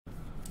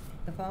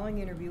The following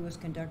interview was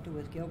conducted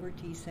with Gilbert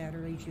T.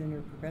 Satterly,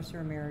 Jr.,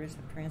 Professor Emeritus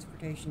of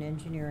Transportation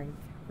Engineering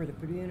for the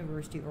Purdue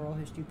University Oral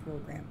History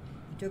Program.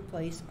 It took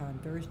place on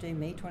Thursday,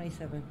 May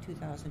 27,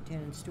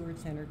 2010, in Stewart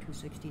Center,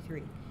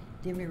 263.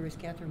 The interviewer is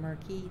Katherine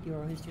Markee, the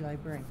Oral History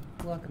Librarian.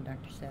 Welcome,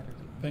 Dr.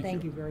 Satterly.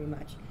 Thank you very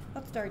much.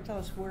 Let's start. Tell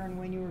us where and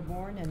when you were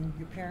born and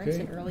your parents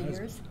and early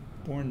years.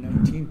 Born in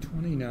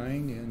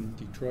 1929 in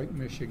Detroit,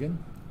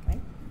 Michigan. Okay.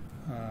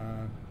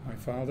 My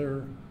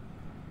father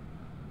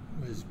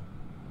was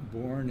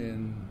born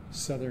in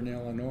southern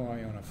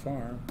Illinois on a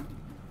farm,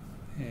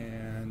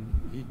 and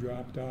he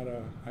dropped out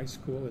of high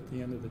school at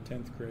the end of the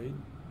 10th grade.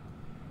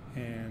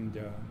 And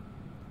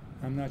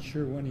I'm not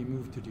sure when he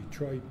moved to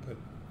Detroit, but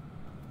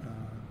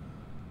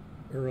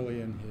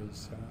early in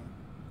his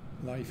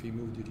life he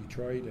moved to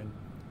Detroit and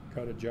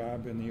got a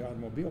job in the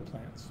automobile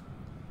plants.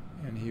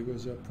 And he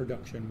was a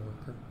production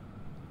worker.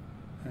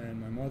 And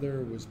my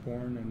mother was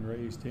born and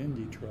raised in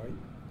Detroit.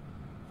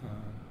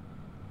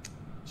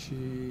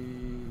 She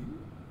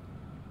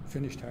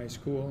finished high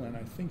school, and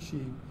I think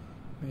she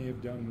may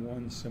have done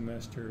one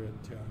semester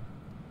at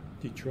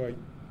Detroit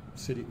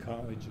City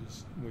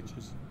Colleges, which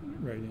is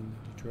right in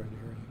the Detroit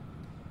area.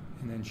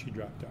 And then she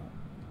dropped out.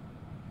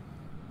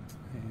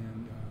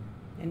 And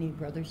any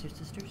brothers or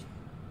sisters?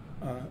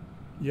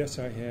 Yes,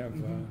 I have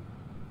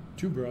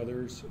two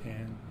brothers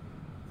and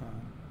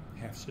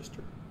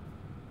half-sister.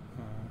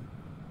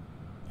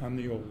 I'm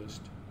the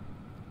oldest,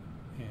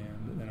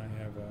 and then I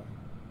have a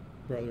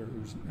brother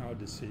who's now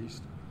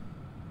deceased,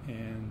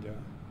 and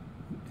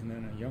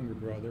then a younger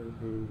brother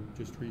who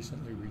just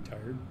recently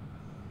retired,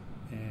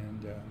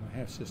 and my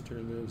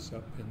half-sister lives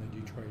up in the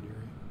Detroit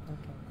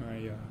area.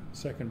 Okay. My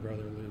second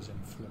brother lives in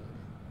Florida.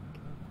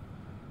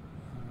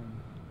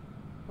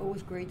 What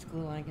was grade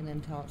school like, and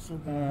then tell us a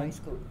little bit about high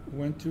school?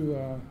 Went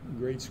to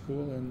grade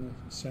school in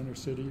the center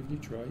city of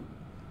Detroit,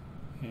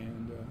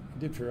 and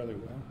did fairly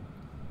well.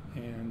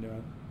 And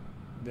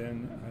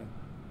then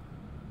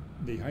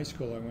the high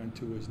school I went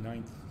to was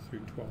 9th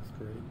through 12th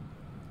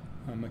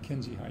grade,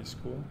 Mackenzie High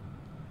School.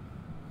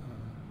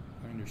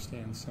 I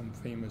understand some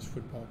famous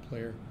football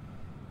player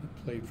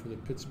that played for the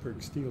Pittsburgh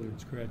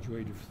Steelers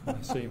graduated from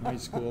the same high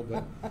school,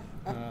 but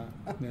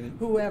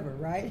whoever,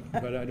 right?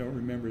 But I don't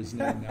remember his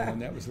name now,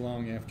 and that was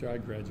long after I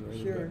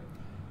graduated. Sure.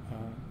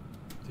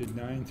 But, did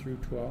 9 through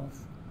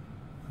 12.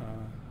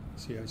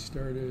 I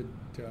started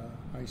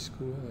high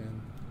school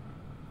in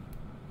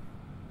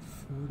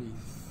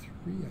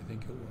 43, I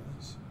think it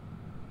was.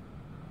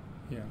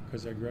 Yeah,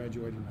 because I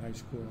graduated in high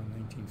school in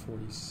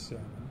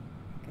 1947.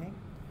 Okay.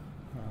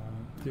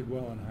 Did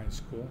well in high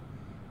school.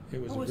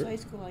 What was high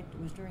school like?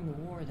 It was during the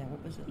war then.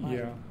 What was it like?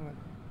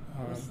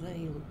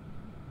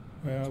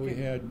 Yeah. We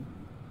had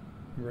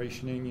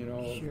rationing,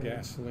 Sure. of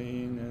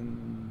gasoline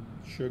and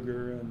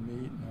sugar and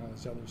meat and all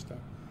this other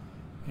stuff.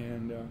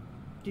 And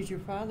did your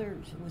father,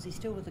 was he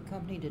still with the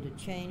company? Did it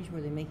change?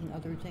 Were they making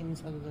other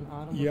things other than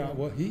automobiles? Yeah,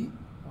 well,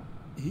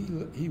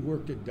 he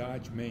worked at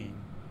Dodge, Maine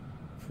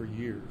for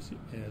years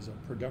as a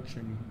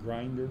production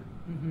grinder.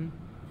 Mm-hmm.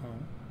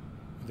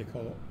 What they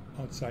call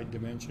outside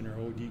dimension or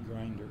OD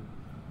grinder.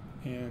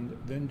 And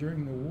then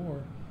during the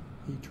war,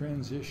 he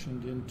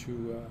transitioned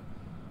into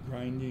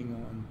grinding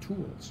on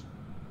tools.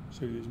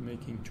 So he was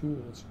making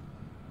tools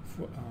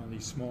for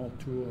these small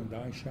tool and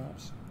die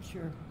shops.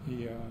 Sure.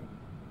 He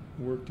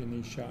worked in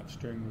these shops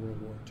during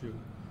World War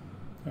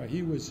II.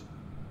 He was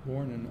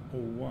born in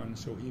 01,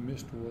 so he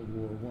missed World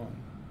War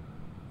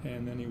I.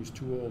 And then he was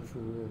too old for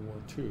World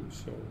War II,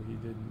 so he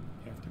didn't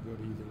have to go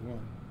to either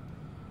one.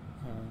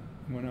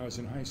 When I was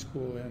in high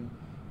school in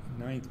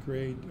 9th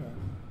grade,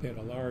 they had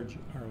a large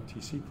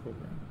ROTC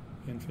program,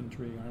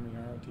 Infantry Army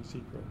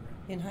ROTC program.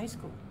 In high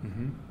school?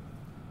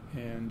 Mm-hmm.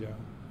 And a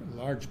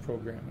large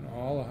program. And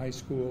all the high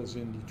schools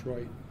in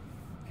Detroit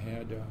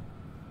had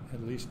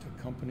at least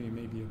a company,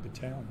 maybe a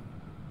battalion.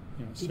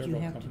 Did you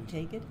have companies. To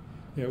take it?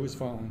 Yeah, it was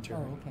voluntary.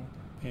 Oh, okay.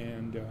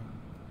 And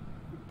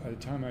by the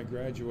time I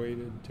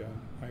graduated,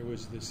 I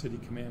was the city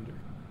commander.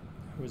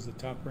 I was the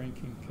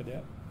top-ranking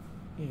cadet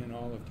in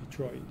all of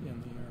Detroit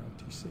in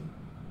the ROTC.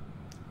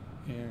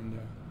 And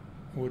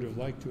I would have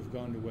liked to have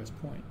gone to West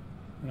Point.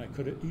 And I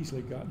could have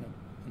easily gotten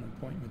an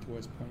appointment to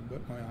West Point,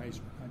 but my eyes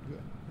were not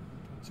good.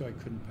 So I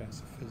couldn't pass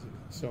the physical.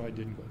 So I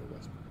didn't go to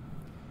West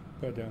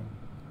Point. But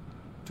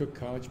took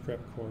college prep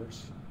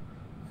course,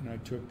 and I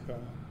took,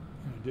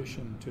 in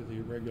addition to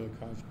the regular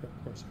college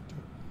prep course, I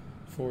took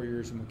 4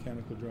 years of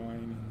mechanical drawing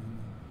and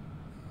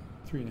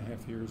then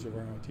 3.5 years of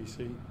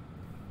ROTC.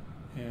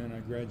 And I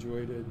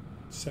graduated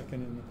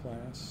second in the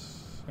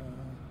class.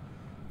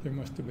 There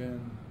must have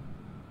been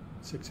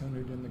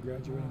 600 in the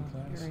graduating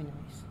class. Very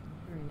nice.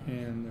 Very nice.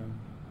 And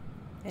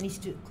any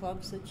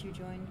clubs that you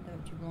joined,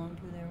 that you belonged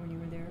to there when you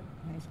were there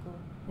in high school?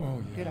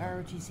 Oh, yeah. Did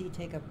ROTC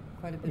take up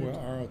quite a bit of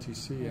time?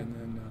 ROTC, yeah. And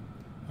then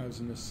I was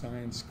in the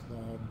science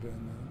club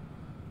and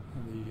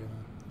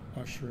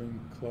the ushering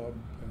club.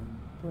 And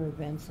for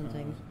events and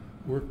things?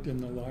 Worked in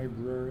the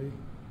library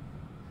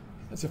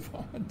as a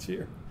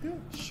volunteer,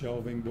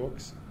 shelving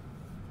books.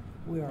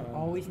 We are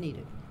always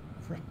needed.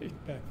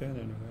 Right, back then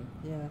anyway.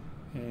 Yeah.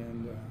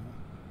 And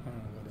I don't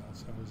know what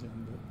else I was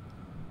in, but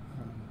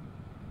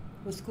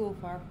Was school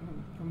far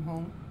from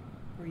home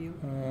for you?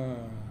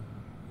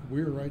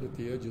 we were right at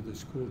the edge of the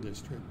school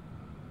district,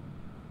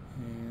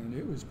 and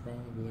it was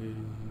probably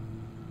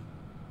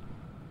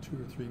 2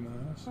 or 3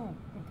 miles. Oh,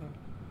 okay.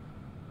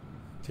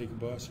 Take a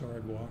bus or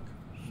I'd walk.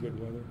 Sure. Good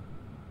weather.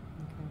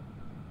 Okay.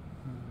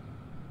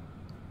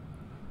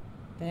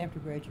 Then after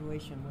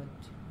graduation, what?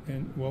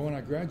 And well, when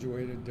I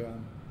graduated,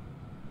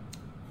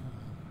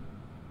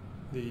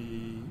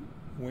 the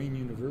Wayne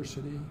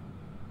University,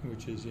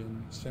 which is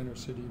in Center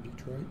City of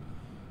Detroit,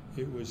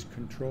 it was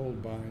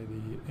controlled by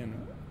and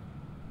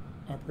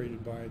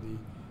operated by the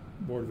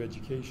Board of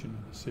Education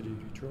of the City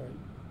of Detroit.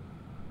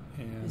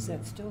 And Is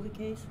that still the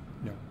case?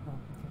 No.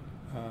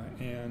 Oh,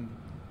 okay. And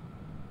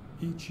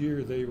each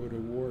year they would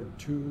award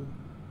 2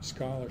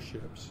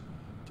 scholarships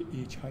to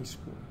each high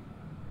school.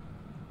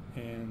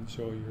 And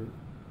so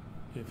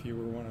if you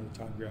were one of the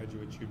top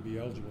graduates, you'd be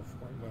eligible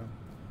for it. Well,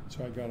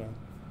 so I got a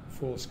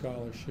full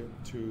scholarship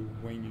to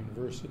Wayne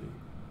University.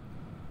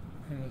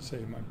 And I say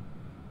my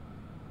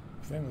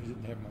family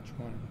didn't have much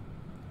money,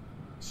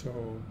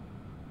 so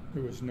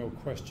there was no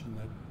question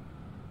that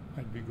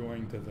I'd be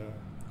going to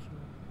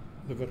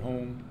live at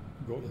home,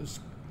 go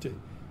to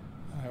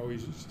I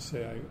always used to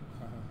say I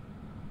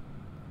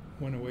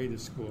went away to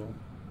school.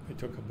 I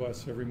took a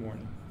bus every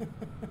morning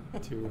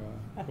to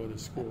go to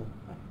school.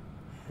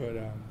 But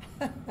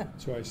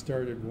so I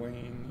started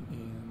Wayne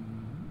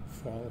in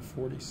fall of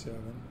 '47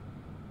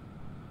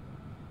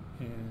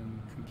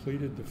 and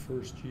completed the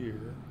first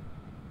year.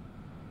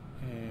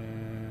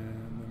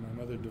 And then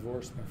my mother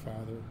divorced my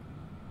father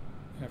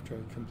after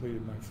I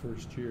completed my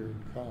first year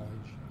in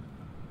college.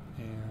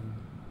 And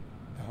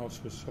the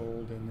house was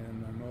sold, and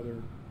then my mother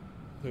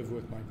lived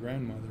with my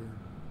grandmother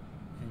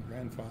and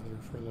grandfather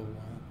for a little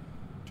while.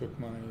 Took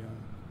my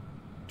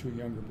 2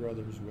 younger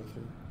brothers with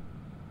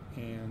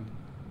her. And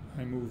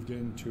I moved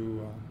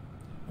into,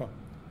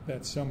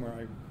 that summer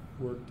I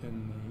worked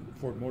in the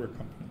Ford Motor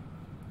Company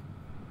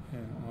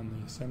on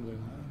the assembly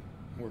line,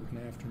 working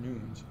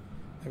afternoons.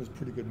 That was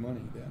pretty good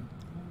money then.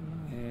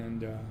 Oh, yeah.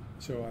 And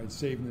so I'd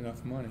saved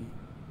enough money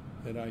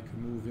that I could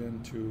move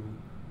into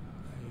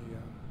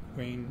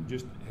Wayne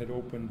just had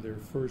opened their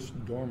first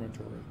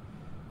dormitory.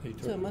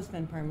 So it must have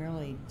been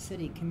primarily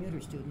city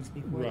commuter students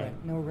before Right.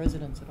 that, no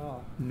residents at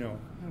all. No.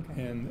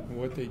 Okay. And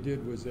what they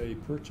did was they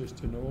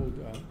purchased an old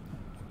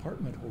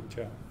apartment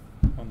hotel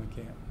on the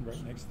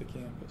right next to the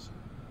campus,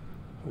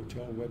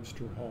 Hotel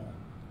Webster Hall.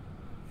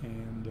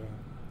 And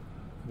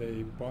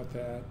they bought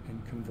that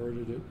and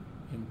converted it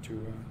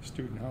into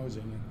student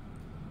housing.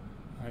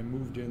 And I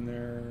moved in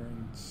there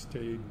and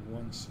stayed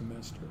 1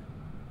 semester.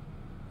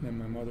 And then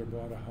my mother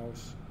bought a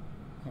house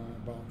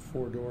about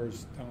 4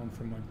 doors down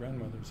from my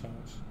grandmother's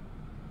house.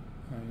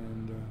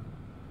 And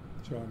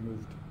so I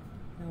moved.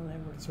 No, that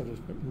worked. So I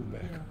just moved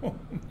back Yeah. home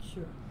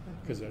Sure.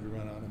 because I'd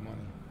run out of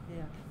money.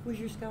 Yeah. Was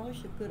your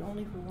scholarship good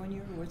only for 1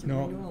 year, or was it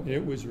No, renewable?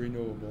 it was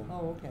renewable.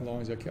 Oh, okay. As long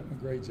as I kept my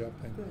grades up.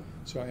 And Good.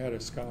 so I had a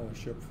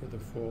scholarship for the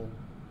full,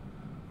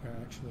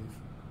 actually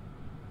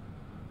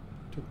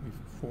took me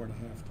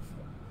 4.5 to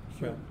fill.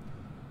 Sure.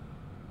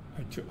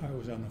 Well, I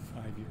was on the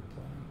 5-year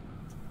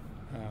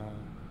plan.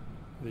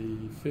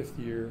 The 5th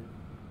year,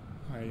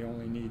 I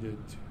only needed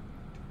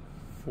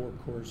 4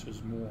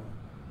 courses more.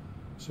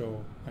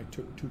 So I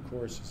took 2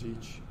 courses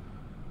each,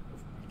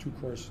 2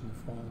 courses in the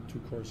fall, 2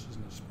 courses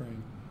in the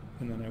spring,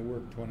 and then I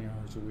worked 20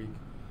 hours a week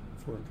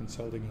for a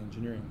consulting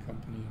engineering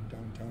company in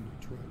downtown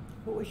Detroit.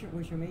 What was your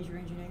major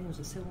engineering? Was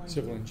it civil engineering?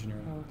 Civil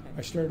engineering. Oh, okay.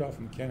 I started off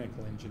in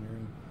mechanical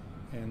engineering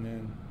and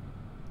then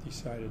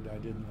decided I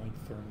didn't like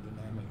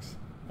thermodynamics.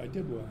 I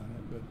did well in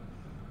it, but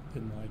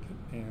didn't like it.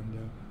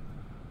 And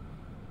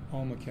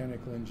all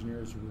mechanical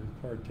engineers were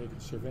required to take a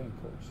surveying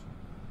course.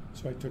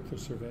 So I took the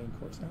surveying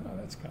course. Oh,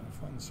 that's kind of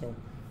fun. So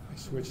I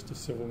switched to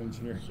civil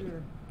engineering.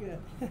 Sure, good.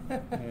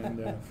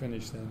 And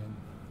finished then in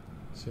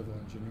civil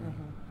engineering.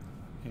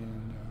 Uh-huh.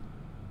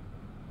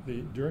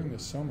 And during the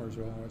summers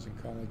while I was in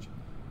college,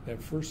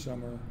 that first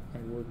summer I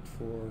worked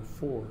for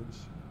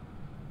Ford's.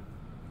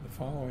 The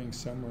following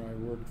summer I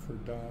worked for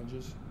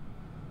Dodge's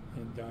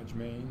in Dodge,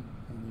 Maine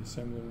on the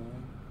assembly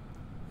line.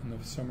 And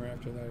the summer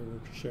after that I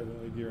worked for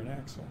Chevrolet Gear and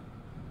Axle.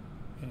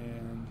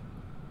 And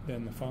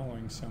then the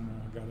following summer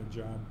I got a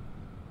job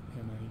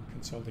in a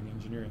consulting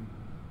engineering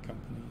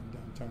company in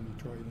downtown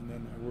Detroit. And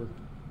then I worked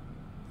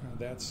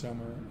that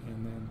summer,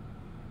 and then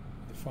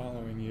the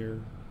following year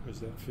was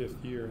that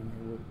 5th year, and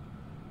I worked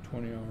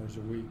 20 hours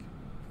a week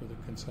for the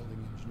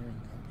consulting engineering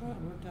company. Well,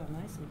 it worked out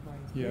nicely for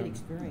you. Yeah, Great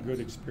experience. good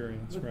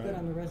experience, Looked right? good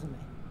on the resume.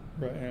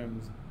 Right,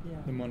 and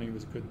Yeah. the money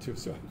was good too.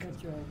 So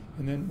That's right.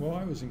 and then while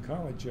I was in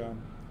college,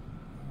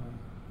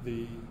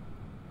 the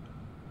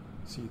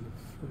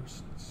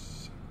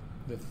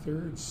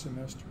 3rd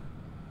semester,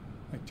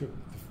 I took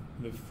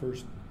the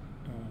first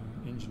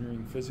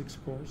engineering physics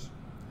course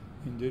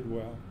and did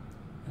well,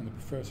 and the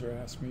professor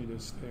asked me to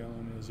stay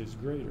on as his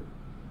grader.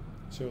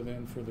 So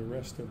then for the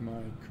rest of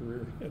my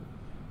career at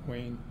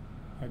Wayne,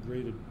 I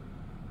graded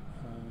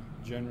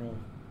general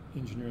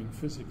engineering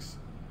physics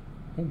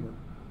homework.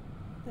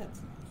 That's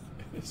nice.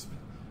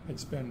 I'd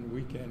spend the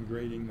weekend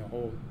grading the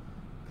whole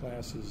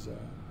class's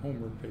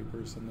homework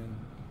papers, and then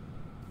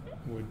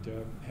would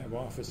have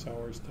office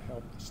hours to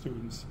help the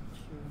students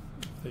Sure.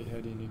 if they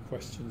had any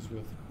questions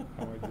with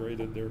how I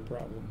graded their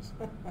problems.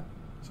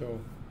 So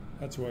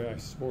that's why I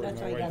supported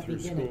That's my why you way got through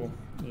beginning. school.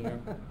 Yeah.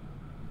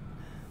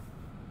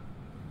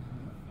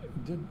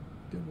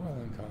 Did well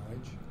in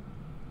college.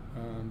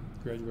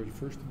 Graduated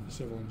first in the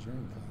civil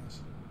engineering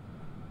class.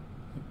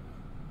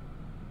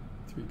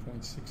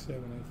 3.67,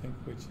 I think,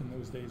 which in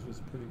those days was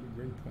a pretty good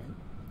grade point.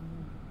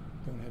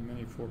 Don't have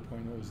many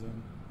 4.0s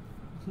then.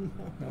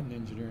 Not in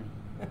engineering.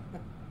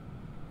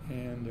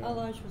 And How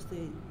large was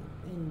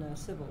in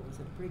civil? Was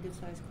it pretty good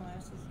sized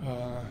classes?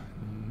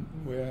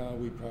 Well,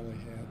 we probably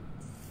had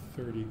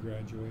 30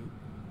 graduate.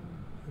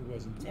 It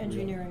wasn't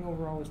Engineering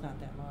overall was not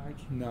that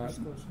large.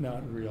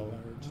 Not real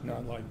large. Okay.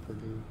 Not like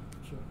Purdue.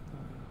 Sure.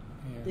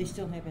 Okay. And They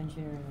still have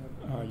engineering.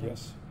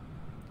 yes.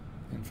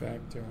 In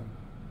fact,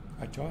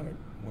 I taught at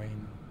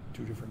Wayne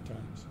 2 different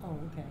times. Oh,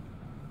 okay.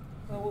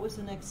 Well, what was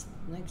the next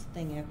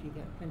thing after you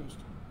got finished?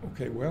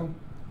 Okay, well,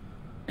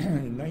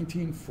 in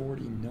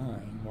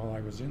 1949, while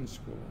I was in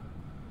school,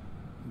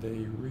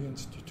 they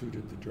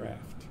reinstituted the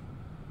draft.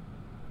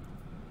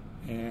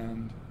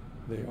 And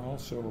they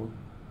also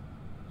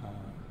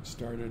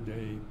started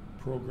a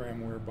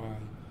program whereby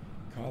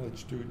college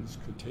students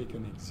could take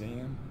an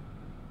exam,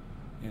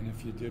 and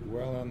if you did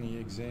well on the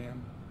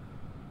exam,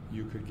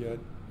 you could get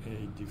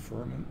a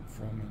deferment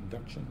from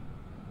induction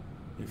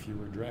if you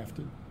were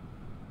drafted.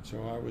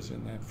 So I was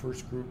in that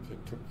first group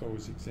that took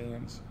those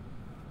exams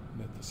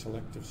that the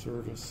Selective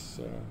Service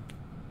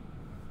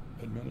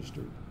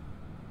administered.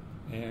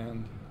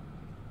 And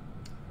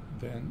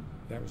then,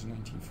 that was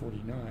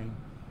 1949.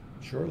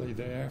 Shortly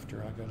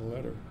thereafter, I got a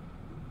letter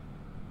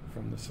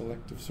from the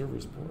Selective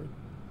Service Board.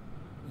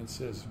 It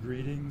says,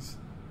 "Greetings,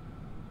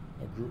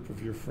 a group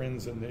of your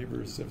friends and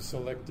neighbors have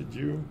selected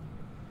you."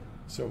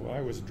 So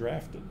I was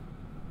drafted.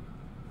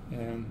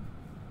 And,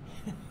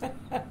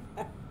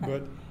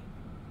 but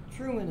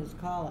Truman is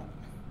calling.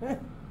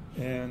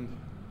 and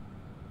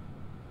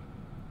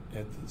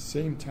at the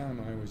same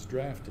time I was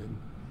drafted.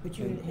 But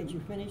had you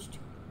finished?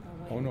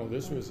 Oh no,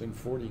 this was in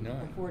 49.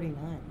 Oh,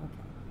 49,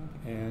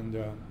 okay. And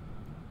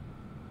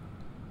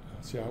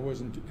see, I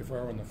wasn't. If I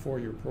were on the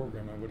 4-year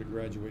program, I would have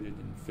graduated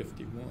in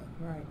 51.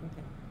 Right,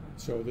 okay.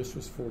 So this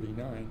was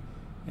 49,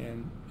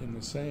 and in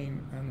the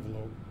same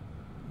envelope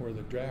where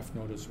the draft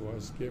notice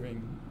was,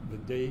 giving the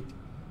date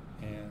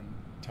and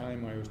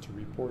time I was to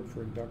report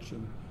for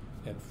induction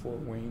at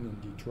Fort Wayne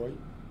in Detroit.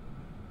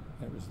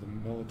 That was the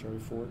military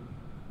fort.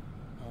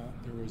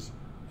 There was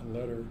a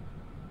letter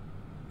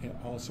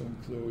also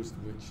enclosed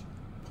which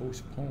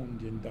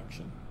postponed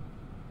induction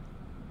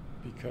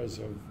because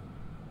of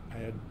I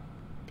had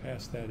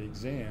passed that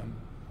exam,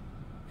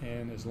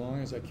 and as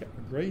long as I kept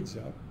my grades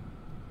up,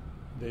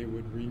 they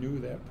would renew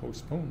that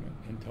postponement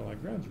until I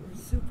graduated.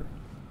 Super.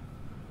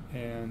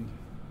 And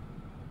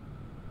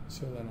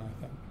so then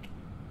I thought,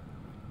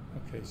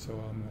 okay, so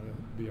I'm going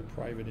to be a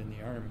private in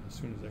the Army as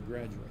soon as I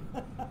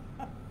graduate.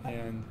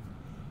 And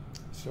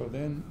so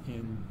then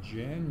in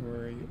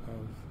January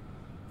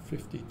of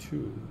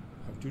 52,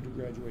 I was due to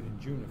graduate in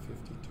June of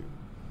 52.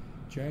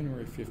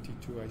 January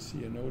 52, I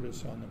see a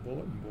notice on the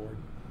bulletin board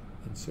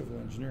in civil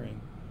engineering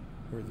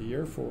where the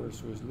Air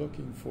Force was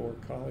looking for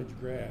college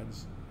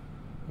grads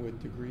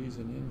with degrees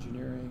in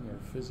engineering or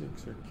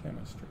physics or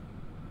chemistry.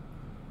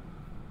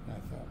 And I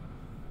thought,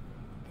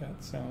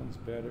 that sounds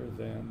better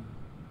than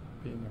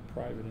being a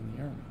private in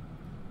the Army.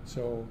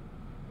 So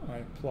I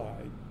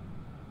applied,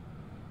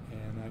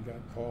 and I got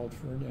called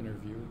for an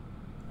interview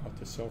out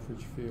to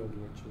Selfridge Field,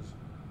 which is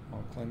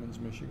on Clemens,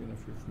 Michigan,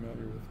 if you're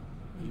familiar with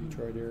the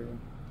Detroit area.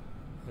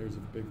 There's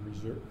a big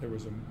reserve. There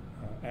was an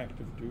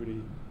active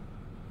duty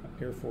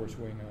Air Force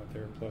wing out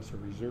there, plus a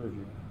reserve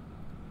unit.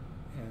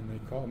 And they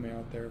called me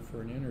out there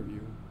for an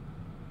interview.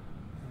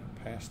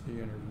 I passed the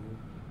interview.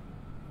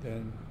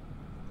 Then,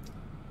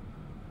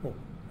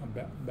 I'm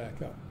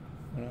back up.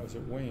 When I was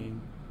at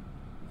Wayne,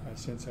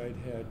 since I'd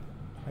had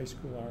high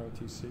school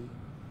ROTC,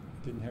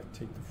 I didn't have to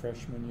take the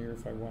freshman year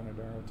if I wanted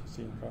ROTC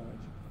in college.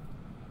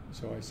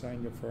 So I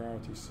signed up for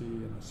ROTC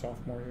in the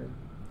sophomore year,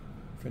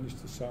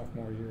 finished the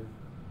sophomore year.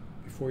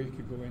 Before you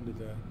could go into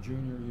the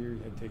junior year,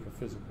 you had to take a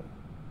physical.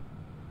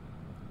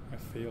 I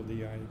failed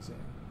the eye exam,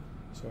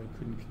 so I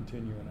couldn't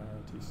continue in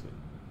ROTC.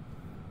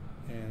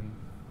 And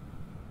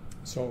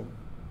so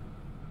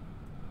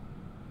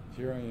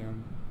here I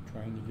am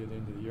trying to get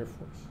into the Air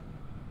Force.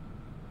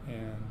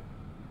 And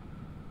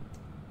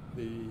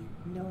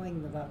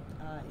knowing about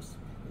the eyes.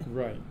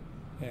 Right.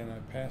 And I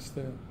passed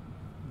the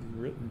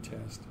written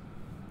test,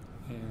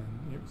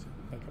 and it was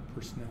like a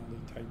personality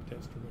type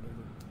test or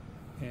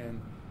whatever.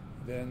 And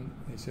then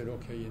they said,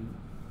 okay,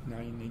 now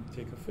you need to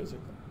take a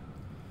physical.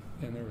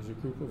 And there was a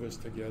group of us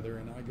together,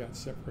 and I got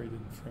separated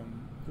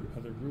from the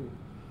other group.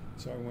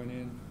 So I went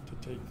in to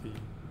take the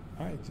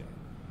eye exam,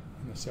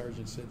 and the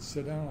sergeant said,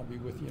 sit down, I'll be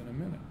with you in a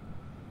minute.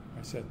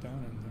 I sat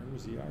down, and there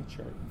was the eye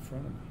chart in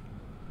front of me.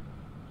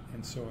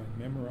 And so I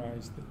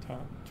memorized the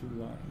top 2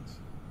 lines.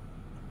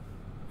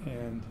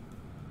 And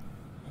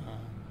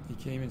he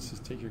came in and says,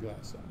 take your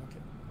glasses off.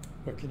 Okay.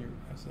 What can you,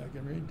 I said, I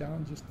can read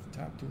down just the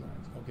top 2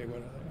 lines. Okay, what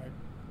are they? I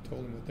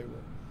told him what they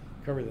were.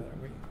 Cover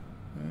that. Wait.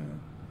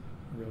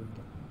 Really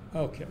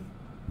don't. Okay.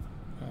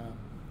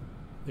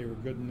 They were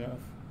good enough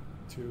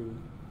to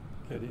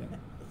get in.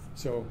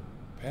 So,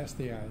 passed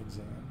the eye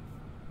exam.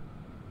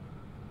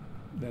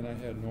 Then I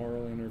had an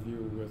oral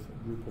interview with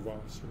a group of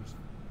officers.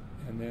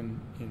 And then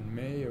in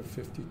May of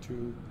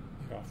 '52,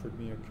 they offered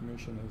me a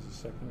commission as a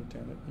second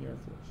lieutenant in the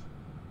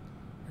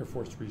Air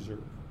Force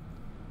Reserve.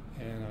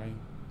 And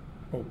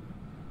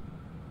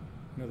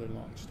another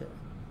long story.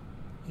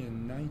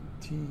 In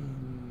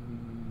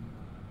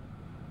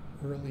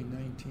early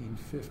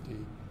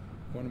 1950,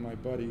 one of my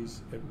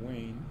buddies at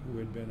Wayne, who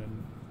had been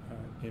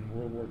in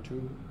World War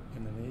II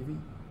in the Navy,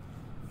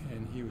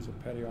 and he was a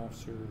petty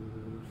officer,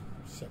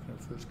 second or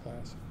first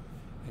class,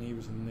 and he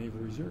was in the Naval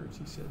Reserves.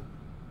 He said,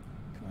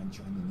 come on,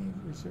 join the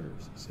Naval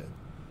Reserves. He said,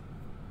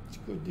 it's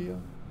a good deal.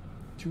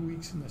 2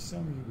 weeks in the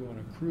summer, you go on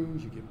a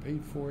cruise, you get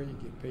paid for it, you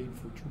get paid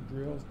for 2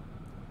 drills.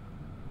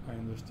 I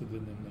enlisted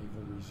in the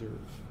Naval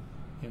Reserves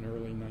in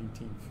early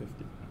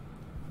 1950.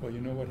 Well,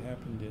 you know what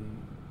happened in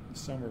the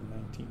summer of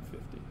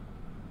 1950?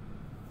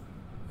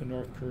 The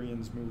North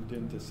Koreans moved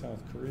into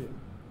South Korea.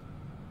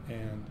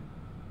 And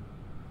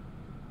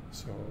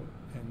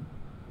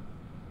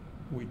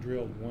we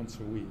drilled once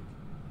a week.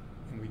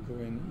 And we'd go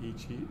in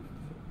each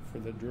for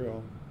the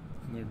drill,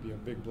 and there'd be a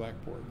big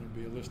blackboard, and there'd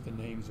be a list of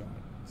names on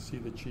it. See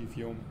the chief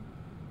yeoman.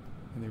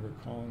 And they were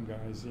calling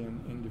guys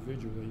in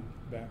individually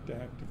back to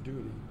active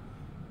duty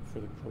for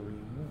the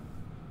Korean War.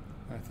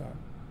 And I thought,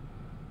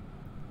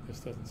 this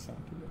doesn't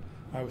sound too good.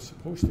 I was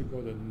supposed to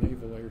go to the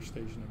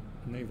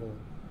Naval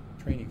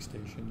Training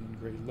Station in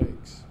Great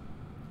Lakes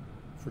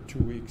for 2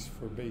 weeks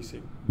for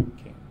basic boot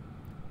camp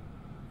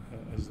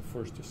as the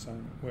first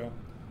assignment. Well,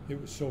 it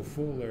was so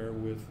full there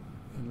with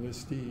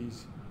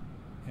enlistees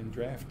and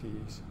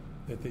draftees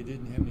that they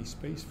didn't have any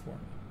space for me.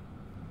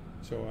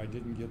 So I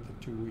didn't get the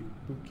 2-week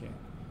boot camp.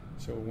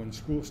 So when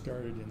school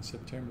started in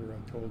September,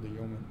 I told the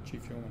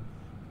chief yeoman,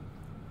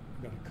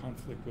 I've got a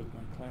conflict with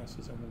my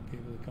classes. I won't be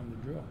able to come to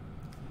drill.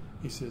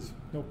 He says,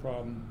 no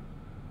problem.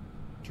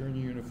 Turn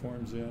your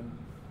uniforms in,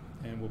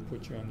 and we'll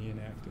put you on the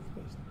inactive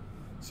list.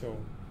 So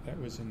that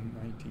was in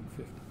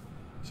 1950.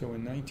 So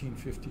in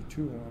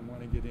 1952, when I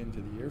want to get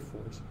into the Air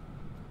Force,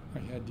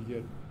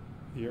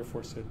 the Air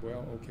Force said,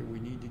 well, okay, we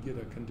need to get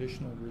a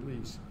conditional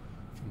release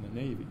from the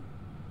Navy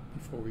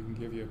before we can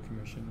give you a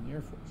commission in the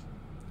Air Force.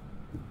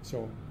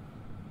 So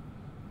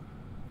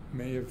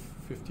May of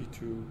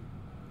 '52,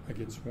 I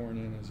get sworn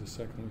in as a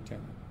second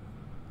lieutenant.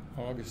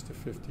 August of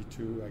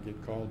 '52, I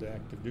get called to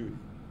active duty.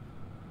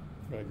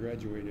 But I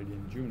graduated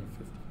in June of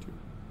 '52.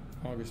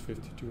 August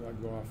 '52, I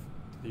go off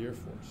to the Air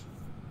Force.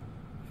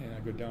 And I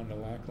go down to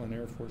Lackland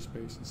Air Force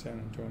Base in San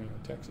Antonio,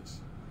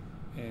 Texas.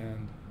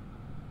 And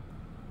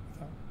I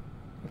thought,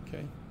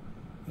 okay.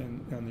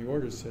 And on the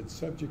order said,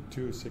 subject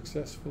to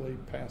successfully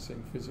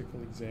passing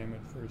physical exam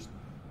at first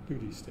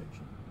duty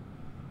station.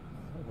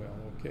 Well,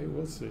 okay,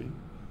 we'll see.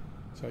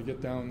 So I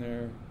get down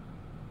there,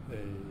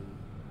 they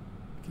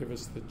give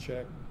us the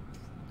check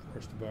for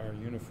us to buy our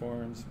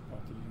uniforms,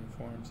 bought the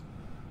uniforms,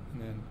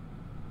 and then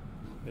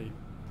they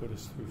put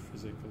us through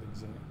physical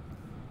exam.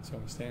 So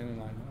I'm standing in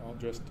line, all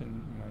dressed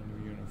in my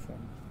new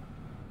uniform,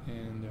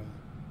 and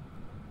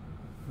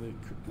the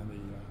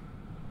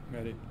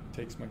medic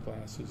takes my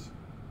glasses,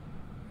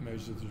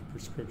 measures the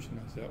prescription.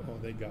 I said, oh,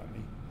 they got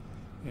me.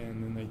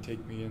 And then they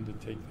take me in to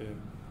take the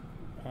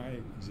eye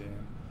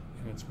exam,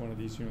 and it's one of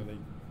these, they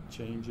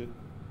change it.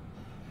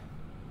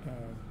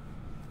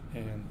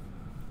 And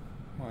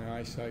my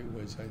eyesight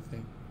was, I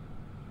think,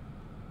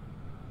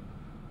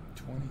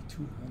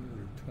 2,200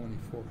 or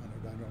 2,400,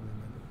 I don't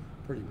remember,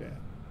 pretty bad,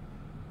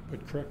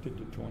 but corrected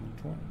to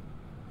 20/20.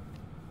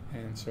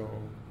 And so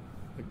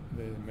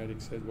the medic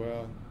said,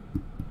 well,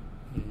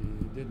 he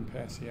didn't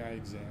pass the eye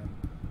exam,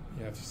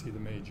 you have to see the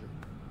major.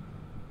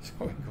 So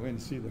I go in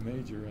and see the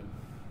major, and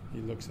he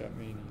looks at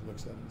me, and he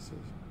looks at me and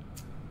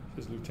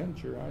says,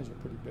 Lieutenant, your eyes are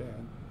pretty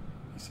bad.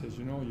 He says,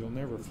 you'll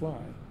never fly.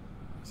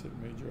 I said,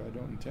 Major, I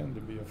don't intend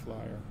to be a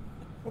flyer.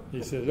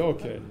 He says,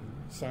 okay,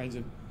 signs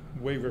a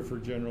waiver for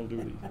general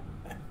duty.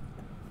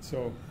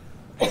 So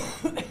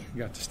I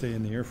got to stay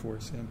in the Air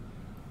Force, and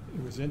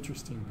it was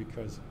interesting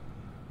because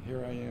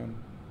here I am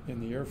in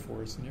the Air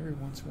Force, and every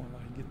once in a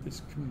while I get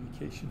this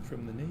communication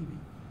from the Navy.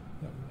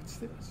 Now, what's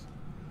this?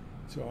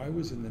 So I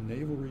was in the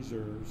Naval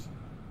Reserves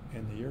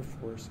and the Air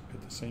Force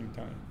at the same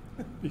time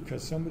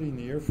because somebody in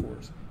the Air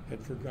Force had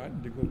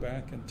forgotten to go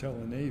back and tell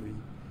the Navy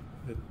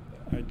that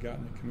I'd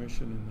gotten a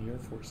commission in the Air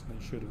Force, and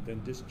they should have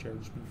then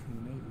discharged me from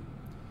the Navy.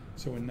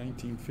 So in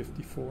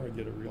 1954, I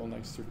get a real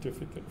nice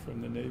certificate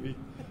from the Navy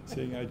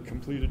saying I'd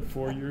completed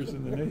 4 years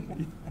in the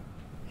Navy.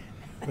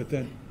 But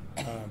then,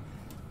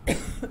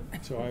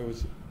 so I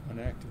was on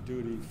active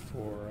duty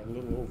for a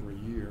little over a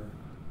year,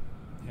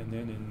 and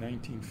then in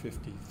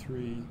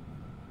 1953,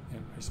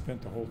 and I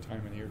spent the whole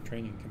time in the Air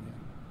Training Command,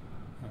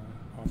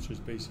 Officers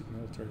Basic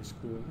Military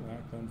School at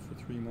Lackland for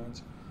 3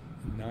 months,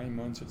 9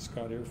 months at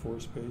Scott Air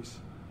Force Base,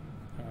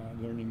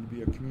 learning to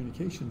be a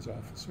communications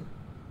officer.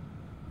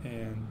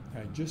 And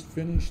I just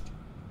finished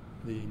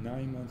the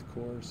 9-month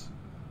course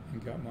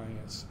and got my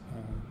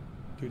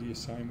duty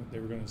assignment. They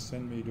were going to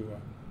send me to a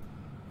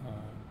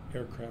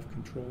aircraft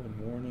control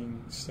and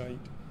warning site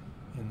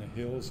in the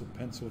hills of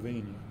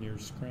Pennsylvania, near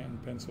Scranton,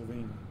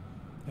 Pennsylvania,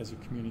 as a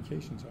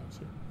communications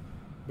officer.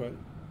 But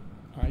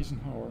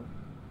Eisenhower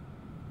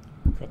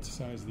cut the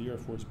size of the Air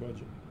Force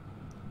budget,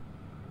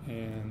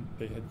 and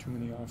they had too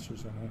many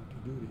officers on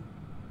active duty.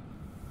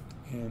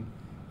 And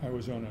I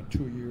was on a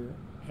 2-year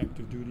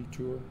active duty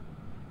tour.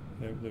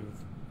 The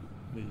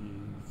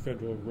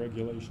federal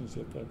regulations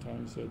at that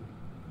time said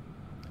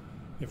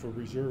if a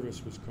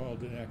reservist was called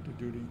to active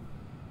duty,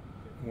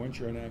 once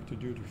you're on active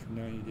duty for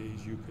 90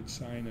 days, you could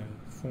sign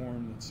a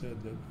form that said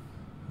that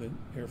the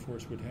Air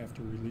Force would have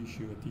to release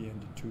you at the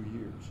end of 2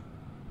 years.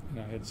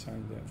 And I had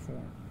signed that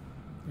form.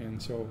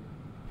 And so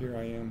here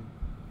I am,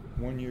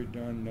 1 year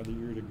done, another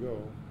year to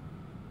go,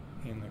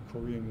 and the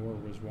Korean War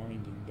was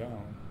winding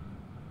down,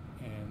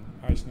 and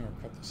Eisenhower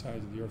cut the size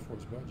of the Air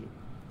Force budget.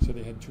 So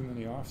they had too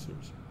many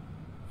officers.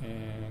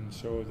 And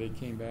so they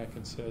came back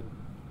and said,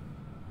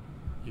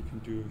 you can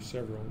do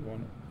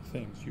one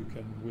things. You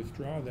can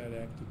withdraw that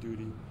active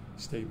duty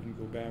statement,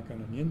 go back on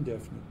an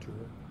indefinite tour,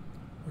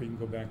 or you can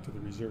go back to the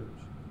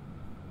reserves.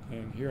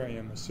 And here I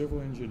am, a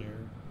civil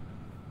engineer,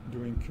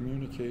 doing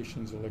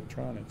communications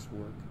electronics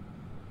work,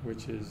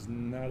 which is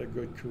not a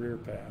good career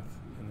path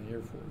in the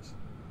Air Force.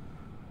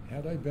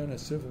 Had I been a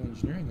civil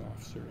engineering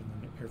officer in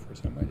the Air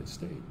Force, I might have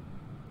stayed.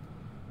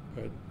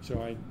 But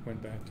so I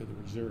went back to the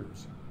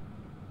reserves,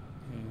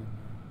 and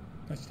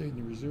I stayed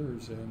in the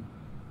reserves and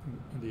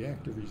the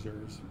active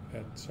reserves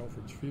at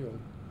Selfridge Field.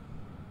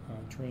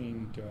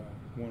 Trained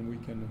 1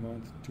 weekend a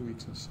month, 2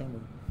 weeks in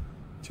summer,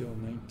 till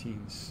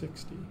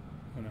 1960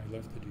 when I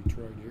left the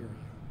Detroit area,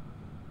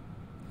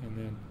 and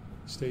then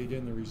stayed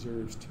in the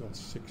reserves till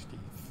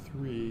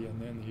 63.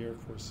 And then the Air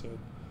Force said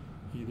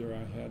either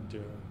I had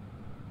to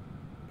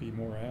be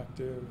more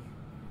active,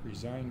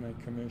 resign my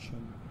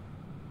commission,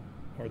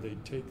 or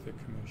they'd take the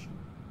commission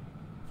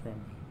from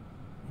me,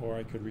 or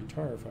I could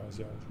retire if I was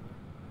eligible.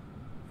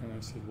 And I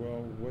said,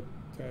 well, what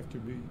do I have to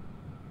be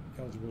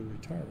eligible to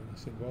retire? And I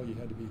said, well, you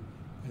had to be,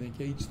 I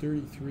think, age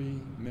 33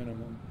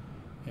 minimum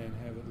and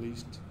have at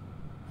least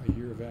a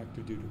year of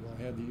active duty. Well,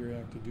 I had the year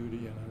active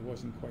duty, and I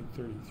wasn't quite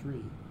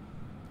 33.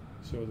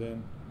 So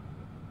then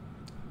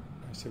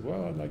I said,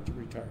 well, I'd like to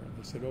retire. And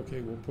they said, okay,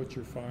 we'll put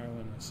your file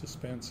in a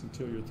suspense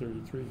until you're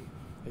 33.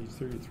 Age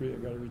 33, I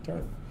got to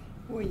retire.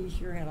 Well, you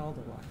sure had all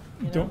the luck.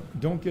 You know?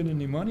 Don't get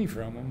any money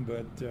from them,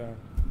 but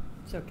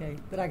it's okay.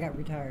 But I got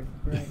retired,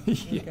 right?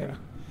 Yeah. Okay.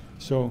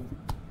 So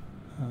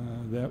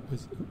that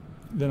was.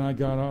 Then I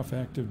got off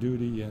active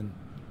duty in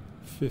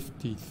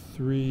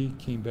 '53.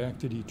 Came back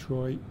to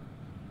Detroit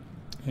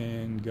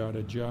and got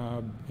a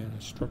job in a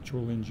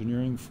structural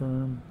engineering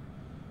firm.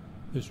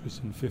 This was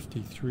in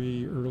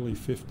 '53, early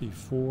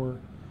 '54.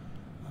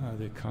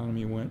 The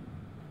economy went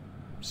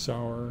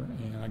sour,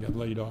 and I got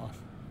laid off.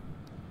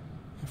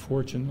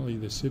 Fortunately,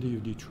 the city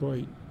of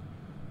Detroit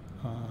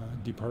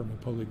Department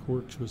of Public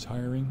Works was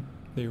hiring.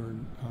 They were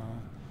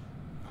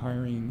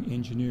hiring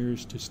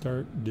engineers to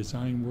start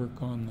design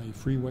work on the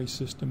freeway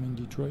system in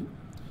Detroit,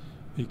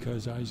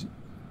 because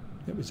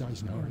it was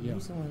Eisenhower. Yeah,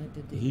 he's the one that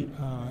did the he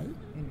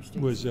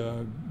interstate. Was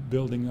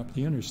building up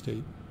the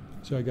interstate.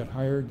 So I got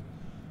hired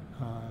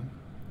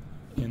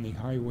in the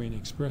Highway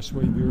and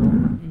Expressway Bureau,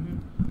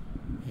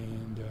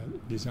 and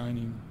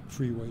designing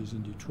freeways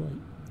in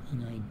Detroit.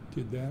 And I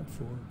did that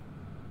for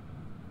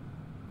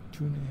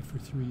 2.5 or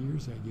 3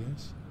 years, I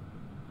guess.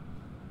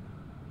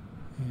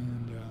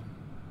 And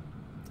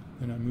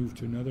then I moved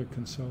to a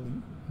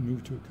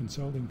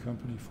consulting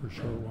company for a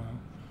short while.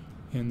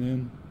 And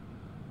then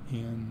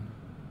in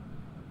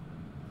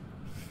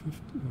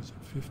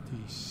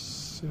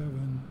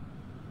 57?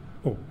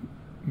 Oh,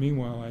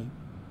 meanwhile,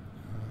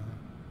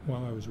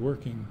 while I was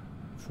working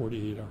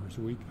 48 hours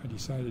a week, I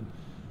decided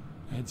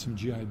I had some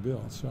GI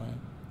Bill, so I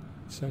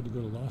decided to go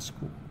to law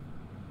school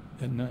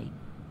at night.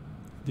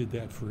 Did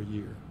that for a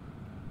year.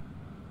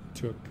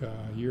 Took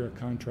a year of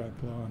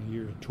contract law and a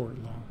year of tort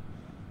law,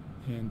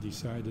 and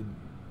decided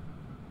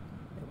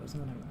It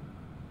wasn't what I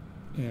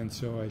wanted. And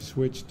so I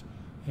switched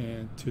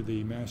to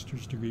the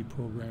master's degree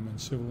program in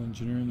civil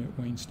engineering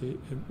at Wayne State.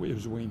 It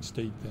was Wayne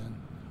State then.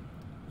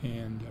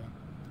 And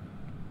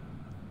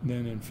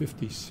then in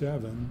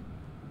 '57,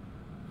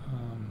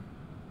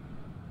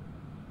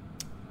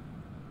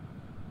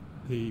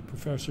 the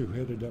professor who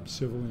headed up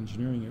civil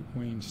engineering at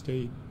Wayne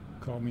State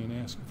called me and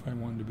asked if I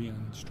wanted to be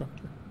an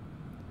instructor.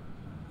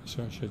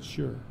 So I said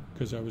sure,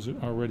 because I was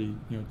already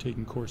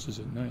taking courses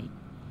at night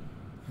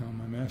on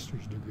my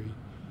master's degree.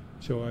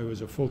 So I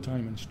was a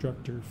full-time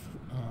instructor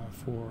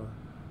for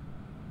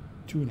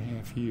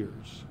 2.5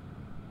 years,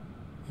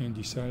 and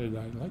decided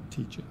I liked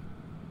teaching,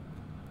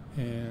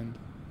 and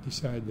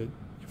decided that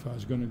if I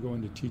was going to go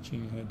into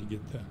teaching, I had to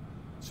get the,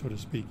 so to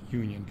speak,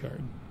 union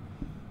card.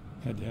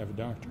 I had to have a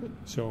doctorate.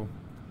 So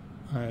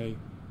I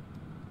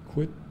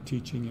quit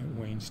teaching at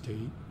Wayne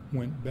State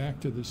went back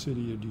to the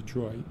city of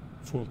Detroit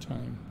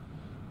full-time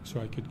so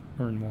I could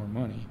earn more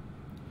money,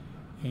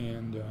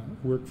 and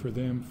worked for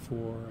them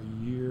for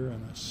a year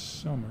and a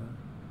summer,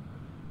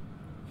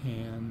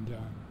 and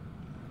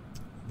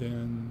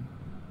then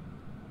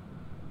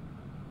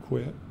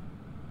quit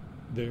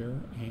there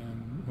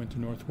and went to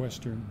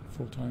Northwestern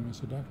full-time as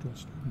a doctoral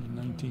student in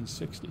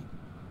 1960.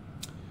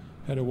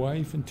 Had a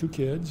wife and 2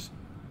 kids.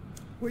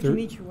 Where'd you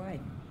meet your wife?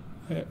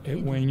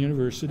 At Wayne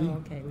University.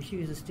 Oh, okay. Was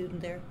she a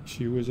student there?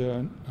 She was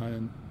a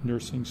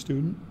nursing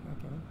student.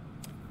 Okay.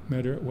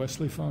 Met her at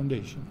Wesley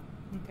Foundation.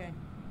 Okay.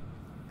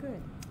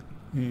 Good.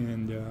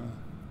 And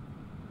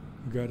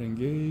got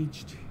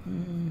engaged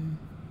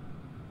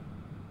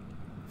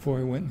before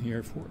I went in the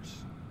Air Force.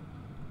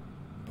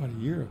 About a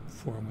year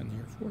before I went in the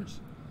Air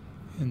Force.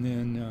 And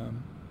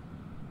then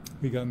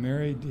we got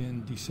married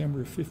in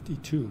December of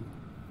 '52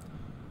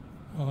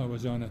 while I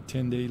was on a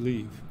 10-day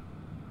leave.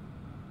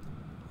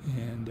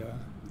 And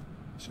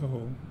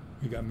so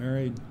we got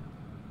married,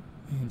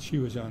 and she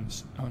was on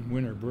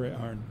winter break,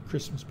 on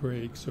Christmas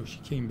break, so she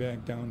came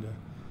back down to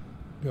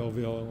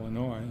Belleville,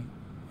 Illinois,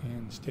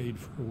 and stayed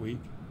for a week.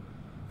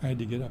 I had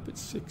to get up at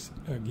 6.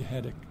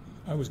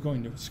 I was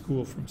going to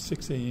school from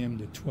 6 a.m.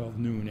 to 12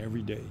 noon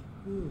every day.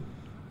 Ooh.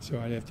 So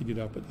I'd have to get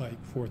up at like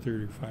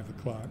 4:30 or 5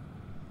 o'clock.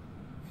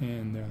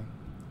 And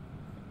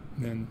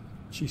then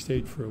she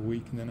stayed for a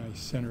week, and then I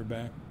sent her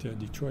back to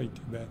Detroit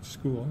to back to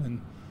school.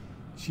 And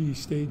she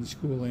stayed in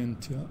school in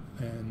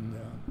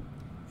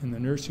the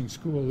nursing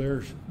school,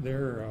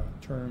 their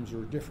terms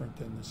were different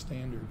than the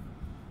standard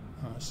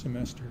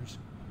semesters.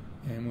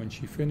 And when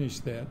she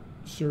finished that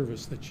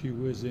service that she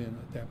was in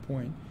at that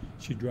point,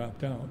 she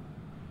dropped out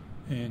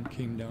and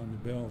came down to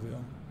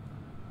Belleville.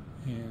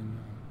 And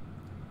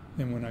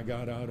then when I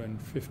got out in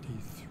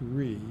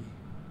 '53,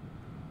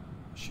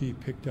 she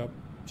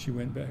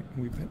went back,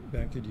 we went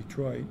back to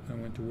Detroit. I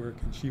went to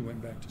work, and she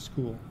went back to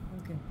school.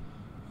 Okay.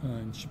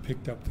 And she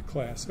picked up the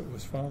class that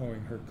was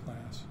following her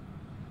class,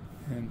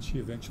 and she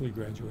eventually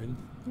graduated.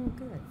 Oh,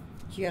 good.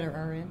 She got her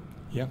RN?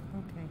 Yeah.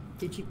 Okay.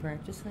 Did she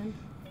practice then?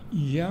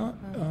 Yeah.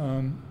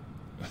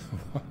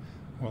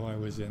 While I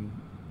was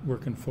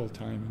working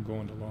full-time and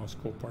going to law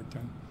school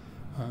part-time.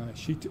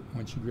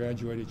 When she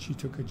graduated, she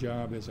took a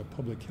job as a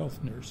public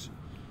health nurse,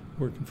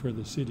 working for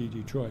the city of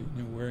Detroit,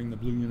 wearing the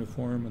blue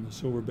uniform and the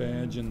silver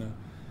badge and the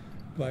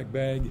black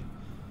bag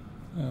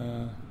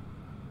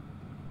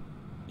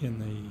in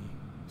the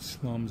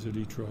slums of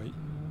Detroit.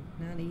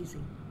 Not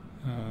easy.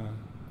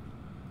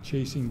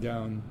 Chasing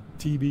down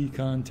TB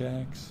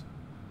contacts,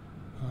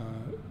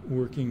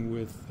 working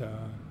with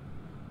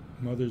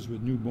mothers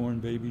with newborn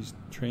babies,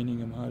 training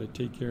them how to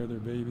take care of their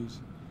babies.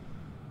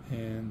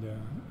 And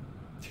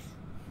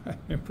I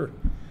remember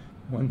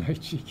one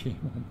night she came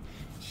home,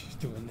 she's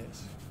doing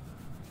this.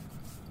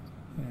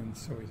 And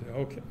so we said,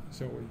 okay.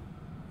 So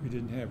we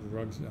didn't have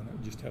rugs on it,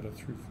 we just had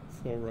 3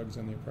 floor rugs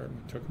on the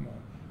apartment, took them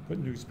out, put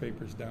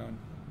newspapers down.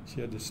 She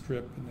had to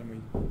strip, and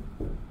then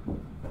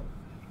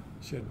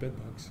she had bed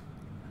bugs.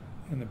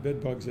 And the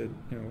bed bugs had,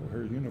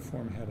 her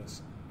uniform had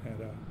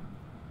a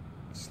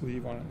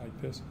sleeve on it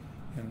like this,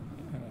 and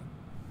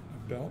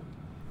a belt.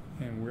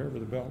 And wherever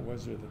the belt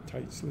was, or the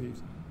tight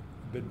sleeves,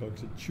 the bed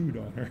bugs had chewed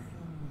on her.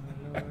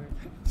 Oh, my Lord.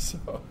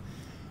 So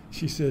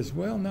she says,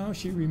 well, now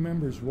she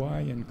remembers why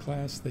in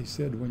class they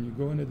said when you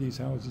go into these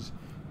houses,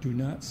 do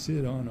not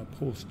sit on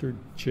upholstered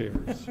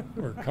chairs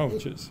or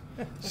couches.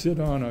 Sit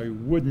on a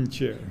wooden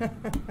chair.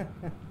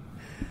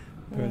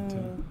 But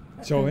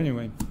so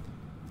anyway,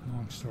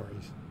 long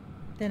stories.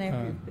 Then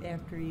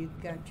after you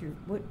got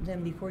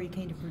then before you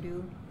came to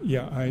Purdue?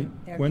 Yeah, I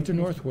went to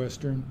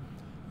Northwestern.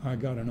 I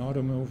got an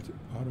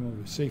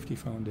Automotive Safety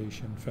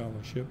Foundation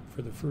fellowship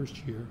for the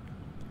first year.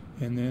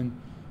 And then,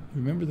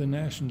 remember the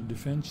National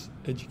Defense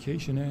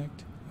Education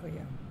Act? Oh,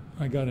 yeah.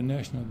 I got a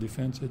National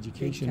Defense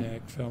Education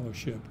Act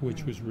fellowship,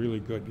 which was really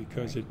good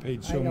because it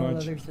paid so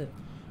much.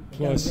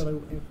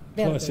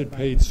 Plus it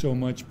paid so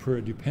much per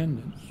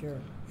dependent. Sure.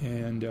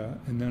 And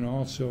then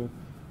also,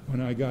 when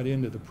I got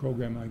into the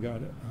program, I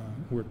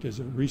worked as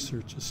a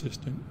research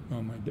assistant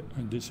on my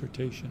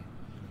dissertation.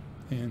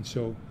 And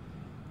so,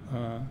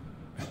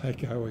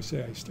 like I always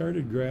say, I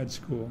started grad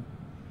school,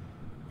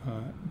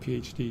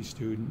 PhD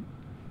student,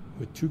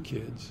 with 2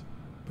 kids.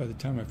 By the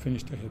time I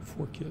finished, I had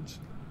 4 kids.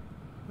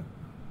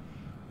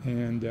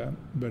 And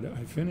but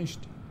I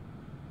finished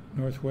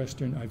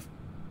Northwestern. I've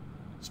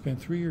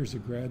spent 3 years a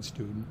grad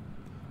student,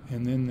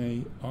 and then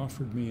they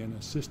offered me an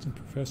assistant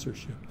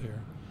professorship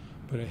there,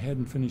 but I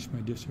hadn't finished my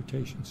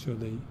dissertation, so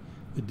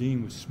the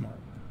dean was smart.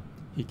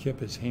 He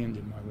kept his hand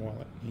in my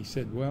wallet. He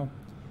said, well,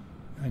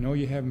 I know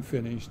you haven't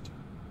finished,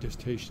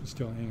 dissertation's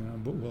still hanging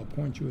on, but we'll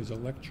appoint you as a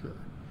lecturer,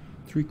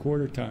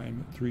 3/4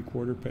 time,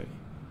 3/4 pay,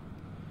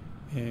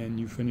 and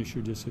you finish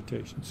your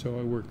dissertation. So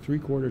I worked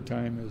 3/4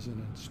 time as a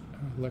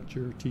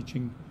lecturer,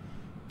 teaching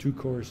 2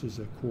 courses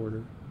a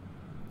quarter,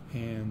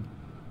 and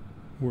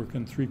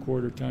working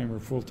 3/4 time or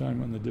full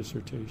time on the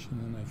dissertation,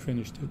 and I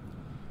finished it.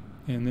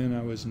 And then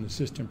I was an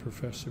assistant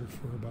professor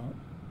for about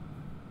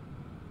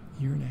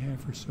a year and a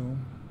half or so.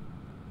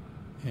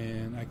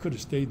 And I could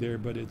have stayed there,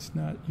 but it's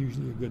not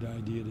usually a good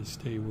idea to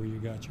stay where you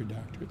got your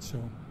doctorate.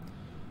 So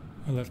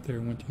I left there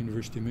and went to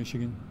University of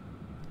Michigan.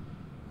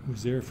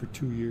 Was there for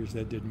 2 years.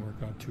 That didn't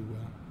work out too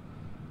well.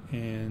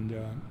 And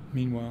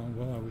meanwhile,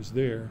 while I was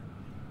there,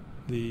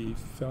 the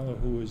fellow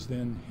who was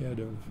then head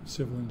of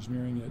civil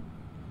engineering at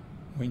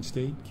Wayne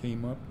State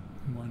came up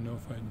and wanted to know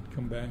if I'd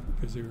come back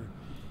because they were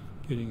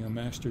getting a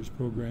master's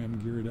program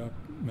geared up,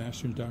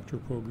 master's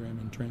doctoral program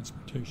in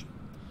transportation.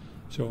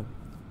 So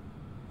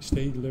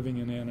stayed living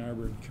in Ann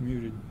Arbor and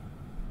commuted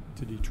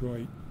to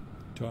Detroit,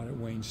 taught at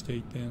Wayne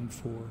State then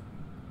for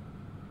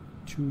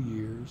 2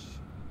 years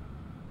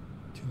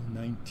till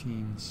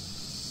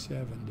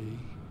 1970,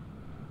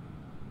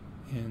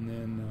 and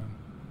then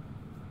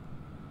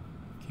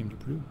came to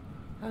Purdue.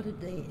 How did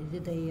they,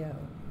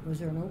 was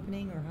there an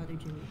opening, or how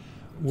did you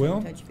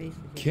touch base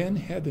with Ken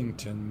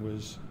Heathington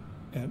was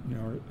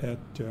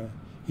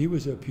he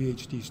was a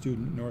PhD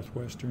student at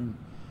Northwestern.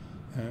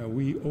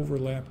 We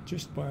overlapped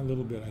just by a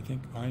little bit. I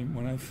think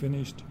when I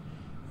finished,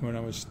 when I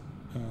was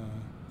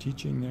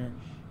teaching there,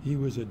 he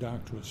was a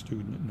doctoral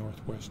student at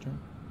Northwestern.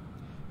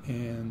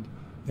 And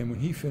then when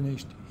he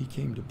finished, he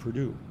came to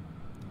Purdue.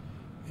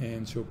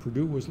 And so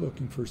Purdue was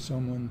looking for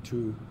someone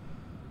to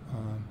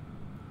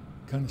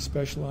kind of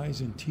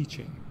specialize in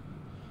teaching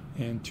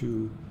and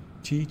to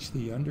teach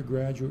the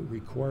undergraduate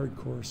required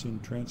course in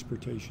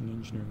transportation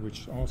engineering,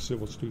 which all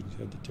civil students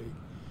had to take.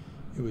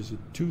 It was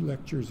 2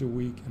 lectures a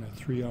week and a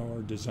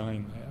 3-hour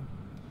design lab.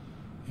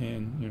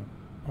 And,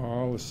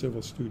 all the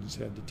civil students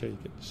had to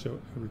take it, so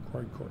a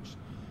required course.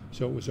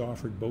 So it was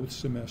offered both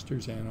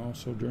semesters and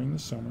also during the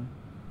summer.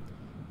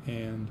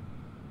 And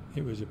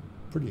it was a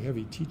pretty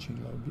heavy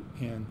teaching load.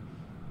 And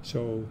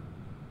so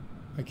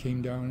I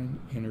came down and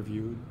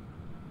interviewed,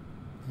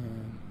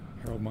 and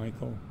Harold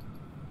Michael,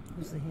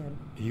 who's the head?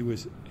 He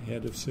was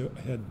head of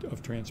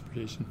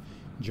transportation.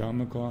 John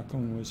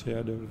McLaughlin was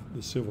head of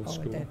the civil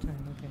school. At that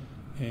time, okay.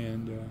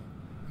 And I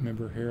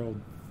remember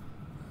Harold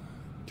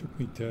took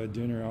me to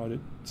dinner out at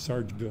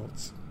Sarge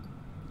Bill's.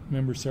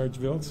 Remember Sarge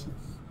Bill's?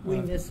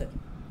 We miss it.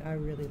 I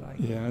really like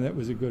it. Yeah, that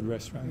was a good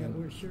restaurant. Yeah,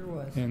 it sure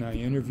was. And I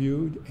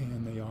interviewed,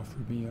 and they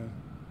offered me a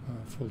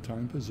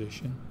full-time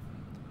position,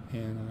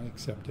 and I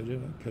accepted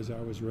it because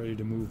I was ready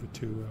to move it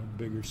to a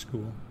bigger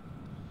school.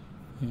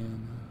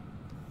 And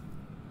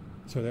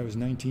so that was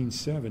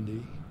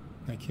 1970.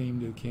 I came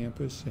to the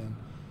campus, and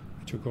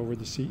I took over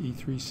the CE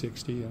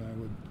 360, and I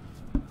would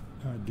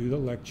do the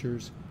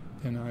lectures,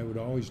 and I would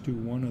always do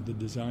one of the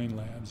design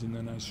labs, and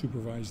then I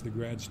supervised the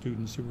grad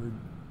students who were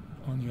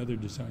on the other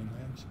design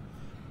labs.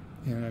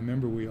 And I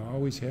remember we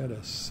always had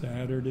a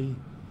Saturday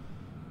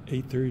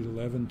 8:30 to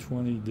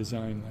 11:20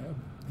 design lab,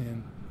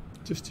 and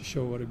just to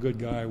show what a good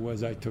guy I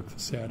was, I took the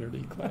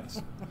Saturday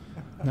class.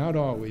 Not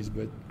always,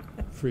 but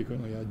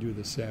frequently I do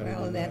the Saturday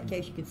Well, in that lab.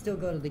 case, you could still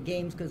go to the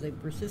games because they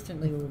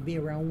persistently would be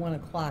around 1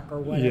 o'clock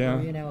or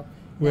whatever, Yeah.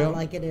 Not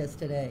like it is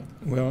today.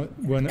 Well,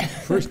 when I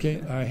first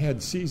came, I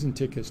had season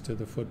tickets to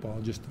the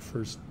football just the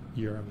first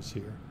year I was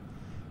here.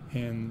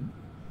 And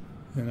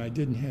I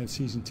didn't have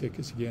season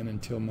tickets again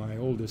until my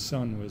oldest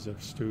son was a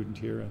student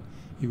here, and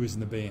he was in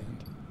the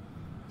band.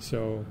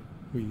 So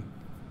we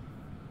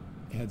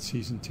had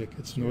season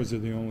tickets, and those are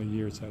the only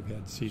years I've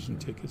had season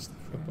tickets to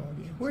football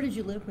games. Where did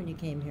you live when you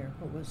came here?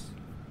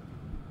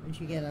 Did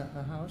you get a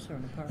house or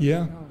an apartment?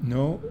 Yeah,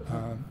 no,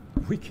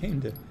 we came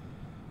to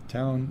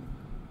town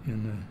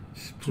in the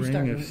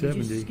spring of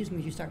 70. Excuse me,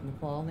 did you start in the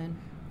fall then?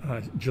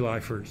 July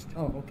 1st.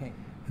 Oh, okay.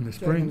 In the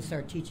So you're spring. going to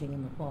start teaching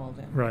in the fall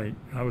then? Right.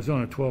 I was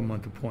on a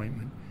 12-month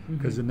appointment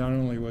because not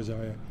only was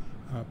I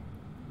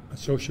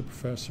associate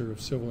professor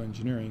of civil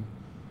engineering,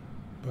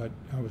 but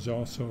I was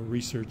also a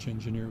research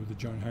engineer with the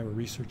John Highway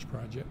Research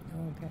Project.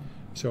 Oh, okay.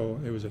 So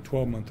it was a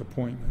 12-month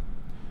appointment.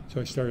 So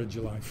I started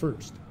July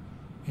 1st.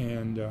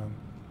 And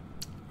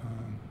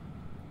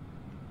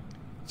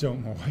so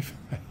my wife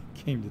and I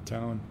came to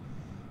town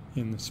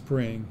in the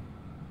spring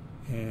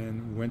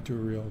and went to a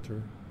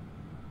realtor,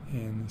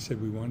 and they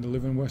said we wanted to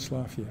live in West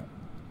Lafayette.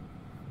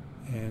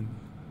 And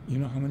you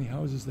know how many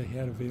houses they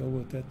had available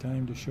at that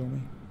time to show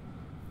me?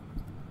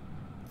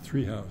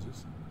 3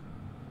 houses.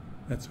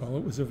 That's all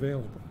that was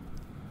available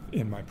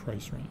in my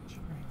price range.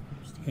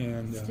 Right.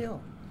 And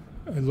Still.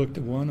 I looked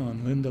at one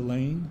on Linda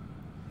Lane,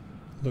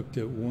 looked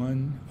at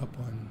one up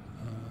on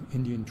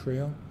Indian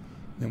Trail,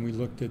 then we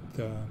looked at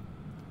the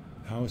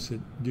house that,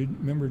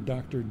 remember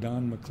Dr.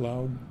 Don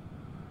McLeod?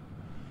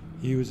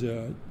 He was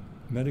a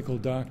medical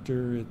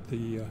doctor at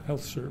the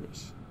health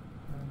service.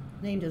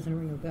 Name doesn't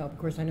ring a bell. Of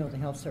course, I know the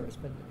health service,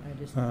 but I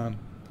just...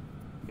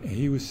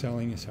 He was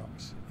selling his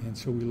house, and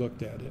so we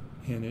looked at it,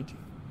 and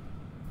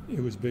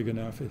it was big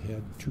enough. It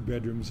had 2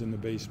 bedrooms in the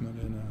basement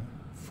and a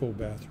full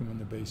bathroom in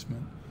the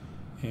basement,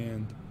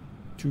 and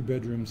 2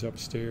 bedrooms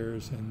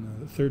upstairs,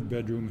 and the 3rd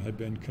bedroom had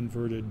been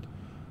converted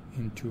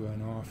into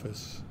an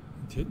office.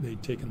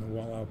 They'd taken the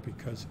wall out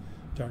because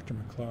Dr.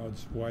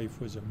 McLeod's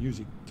wife was a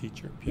music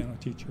teacher, piano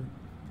teacher,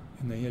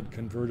 and they had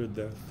converted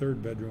the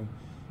 3rd bedroom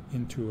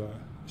into a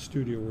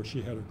studio where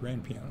she had a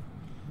grand piano.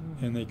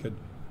 And they could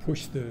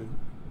push the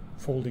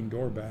folding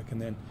door back,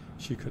 and then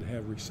she could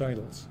have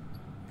recitals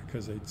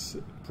because they'd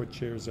put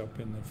chairs up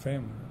in the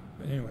family room.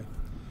 But anyway,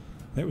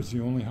 that was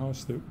the only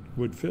house that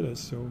would fit us,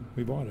 so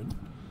we bought it.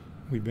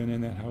 We've been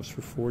in that house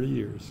for 40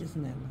 years.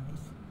 Isn't that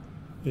nice?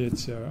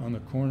 It's on the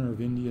corner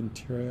of Indian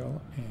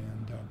Trail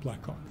and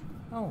Blackhawk.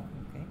 Oh,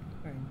 okay.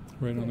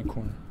 Right on the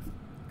corner.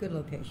 Good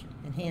location.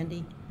 And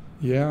handy?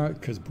 Yeah,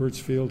 because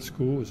Birchfield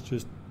School is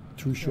just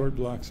two short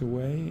blocks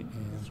away,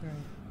 and That's right.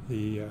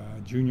 the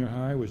junior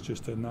high was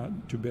just not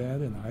too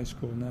bad, and the high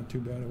school not too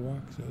bad a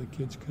walk, so the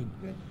kids could.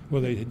 Good.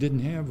 Well, they didn't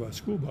have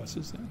school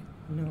buses then,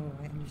 No,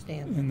 I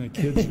understand. and the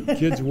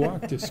kids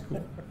walked to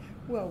school.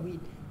 Well,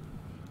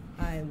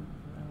 I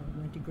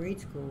went to grade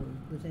school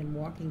within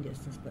walking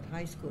distance, but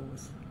high school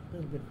was a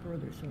little bit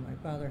further, so my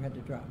father had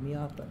to drop me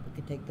off, but we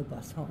could take the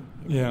bus home.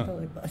 Yeah.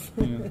 The bus.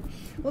 Yeah.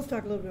 Let's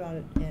talk a little bit about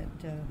it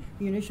at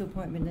your initial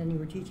appointment. Then you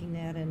were teaching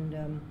that,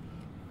 and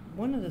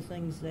one of the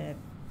things that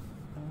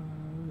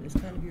is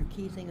kind of your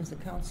key thing is the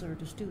counselor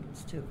to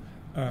students too.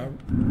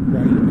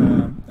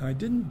 Right. I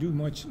didn't do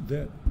much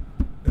that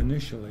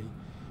initially.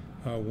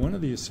 One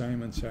of the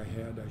assignments I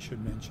had, I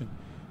should mention,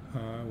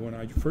 when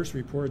I first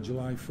reported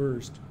July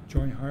 1st,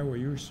 Joint Highway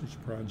Usage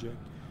Project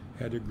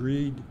had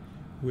agreed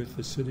with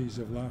the cities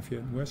of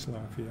Lafayette and West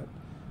Lafayette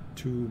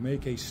to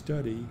make a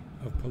study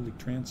of public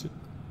transit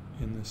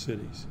in the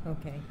cities.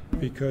 Okay.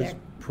 Because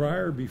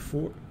prior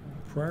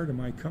to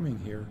my coming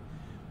here,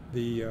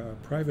 the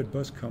private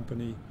bus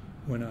company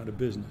went out of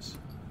business.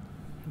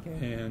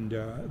 Okay. And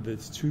the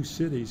two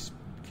cities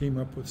came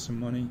up with some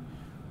money,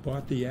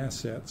 bought the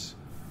assets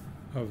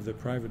of the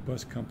private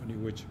bus company,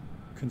 which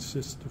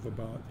consists of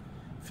about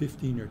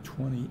 15 or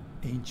 20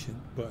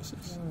 ancient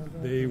buses.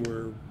 Oh, they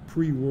were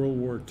pre-World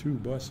War II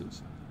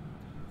buses.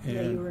 And,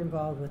 yeah, you were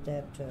involved with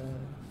that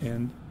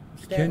and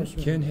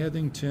establishment. Ken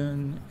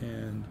Heathington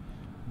and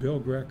Bill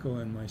Greco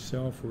and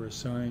myself were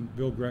assigned.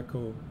 Bill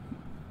Greco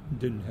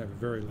didn't have a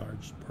very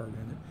large part in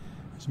it.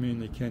 It's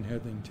mainly Ken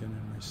Heathington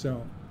and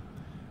myself.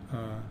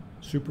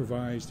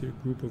 Supervised a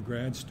group of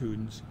grad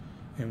students,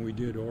 and we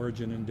did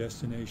origin and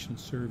destination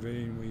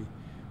survey, and we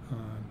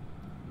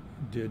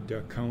did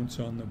counts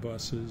on the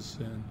buses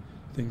and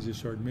things of the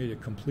sort. Made a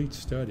complete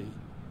study,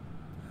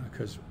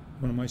 because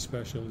one of my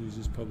specialties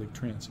is public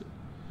transit,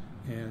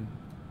 and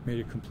made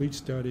a complete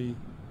study,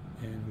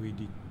 and we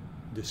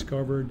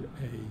discovered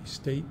a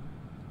state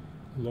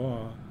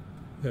law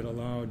that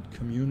allowed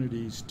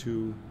communities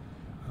to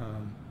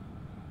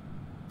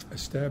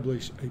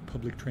establish a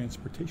public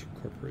transportation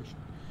corporation.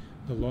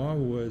 The law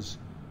was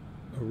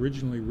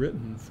originally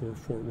written for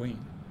Fort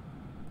Wayne,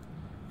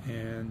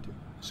 and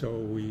so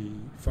we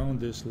found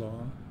this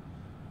law,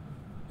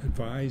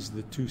 advised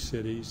the two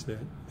cities that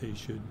they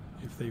should,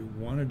 if they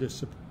wanted to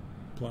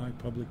supply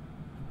public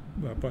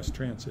bus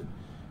transit,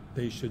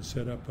 they should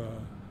set up a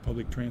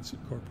public transit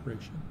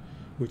corporation,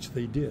 which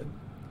they did,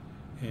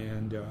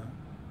 and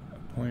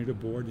appointed a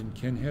board, and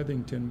Ken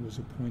Heathington was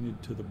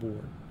appointed to the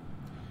board.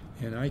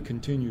 And I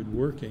continued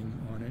working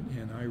on it,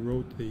 and I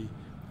wrote the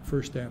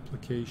first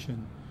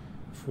application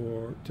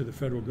to the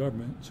federal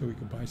government so we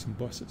could buy some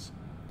buses.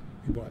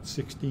 We bought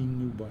 16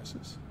 new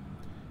buses.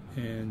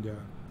 And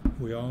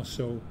we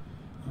also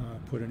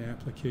put an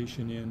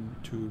application in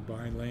to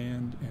buy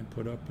land and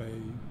put up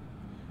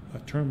a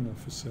terminal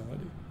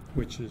facility,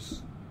 which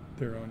is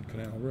there on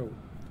Canal Road.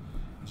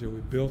 So we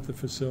built the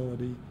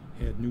facility,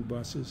 had new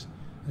buses,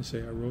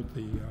 and I wrote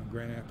the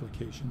grant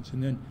applications.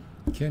 And then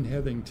Ken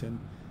Heathington,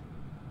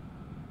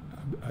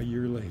 a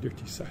year later,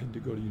 decided to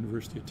go to the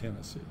University of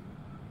Tennessee.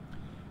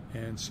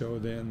 And so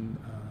then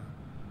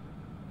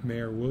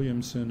Mayor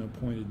Williamson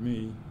appointed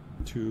me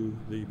to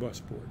the bus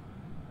board,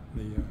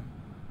 the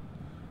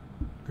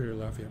Greater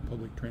Lafayette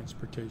Public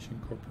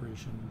Transportation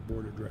Corporation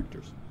Board of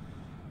Directors.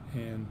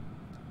 And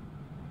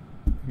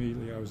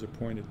immediately I was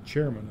appointed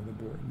chairman of the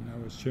board, and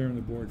I was chairman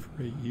of the board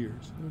for 8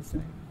 years. Yes,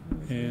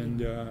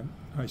 And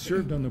I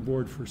served on the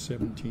board for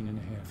 17 and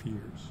a half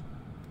years.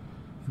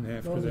 And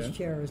after well, that, as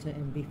chair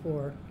and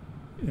before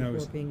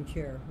being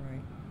chair,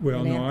 right?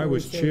 Well, and no, I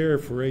was chair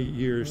for 8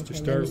 years to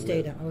start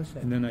with,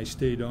 and then I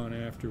stayed on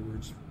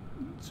afterwards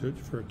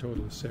for a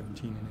total of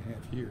 17 and a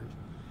half years.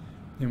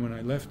 And when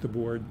I left the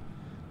board,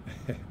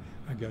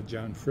 I got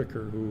John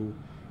Fricker, who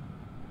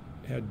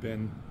had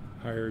been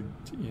hired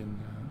in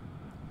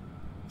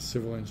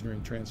civil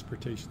engineering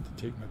transportation to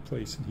take my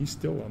place, and he's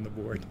still on the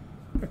board.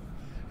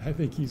 I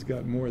think he's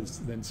got more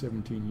than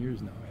 17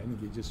 years now. I think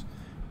he just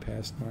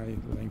passed my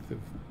length of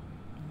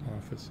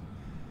office.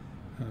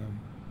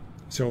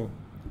 So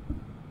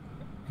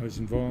I was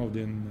involved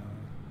in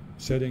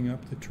setting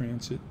up the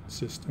transit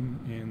system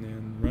and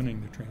then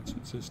running the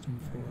transit system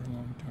for a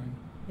long time.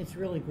 It's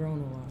really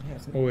grown a lot,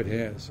 hasn't it? Oh, it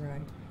has.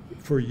 Right.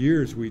 For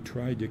years, we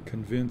tried to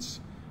convince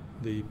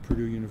the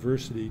Purdue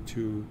University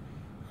to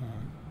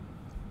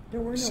there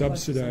were no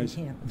subsidize. buses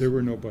on campus. There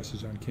were no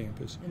buses on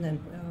campus. And then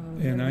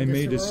and I the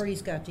made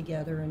sororities got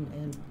together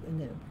and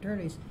the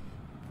fraternities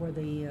for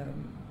the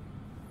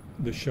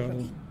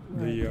shuttle.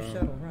 Right, the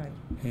shuttle, right.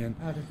 And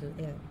out at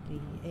the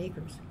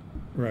acres.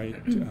 right,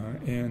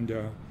 and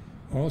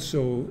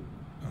also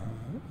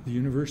the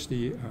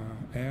university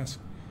asked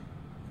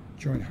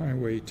Joint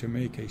Highway to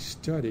make a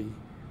study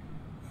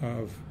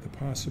of the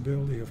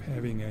possibility of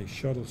having a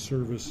shuttle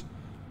service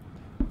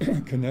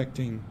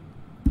connecting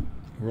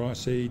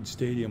Ross-Ade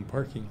Stadium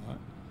parking lot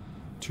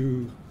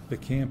to the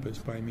campus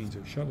by means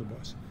of shuttle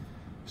bus.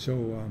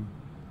 So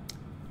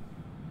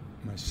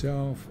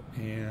myself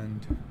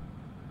and,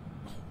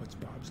 what's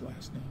Bob's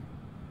last name?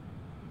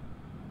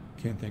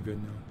 Can't think of it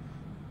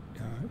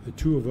now. The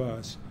two of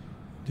us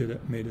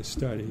made a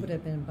study. Would it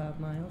have been Bob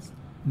Miles?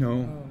 No,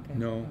 Oh, okay.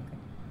 no. Okay.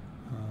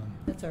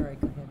 That's all right,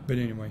 go ahead. But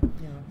anyway,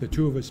 Yeah. the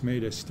two of us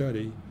made a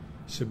study,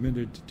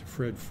 submitted it to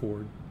Fred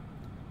Ford,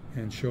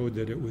 and showed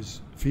that it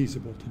was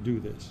feasible to do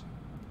this.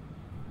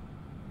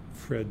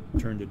 Fred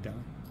turned it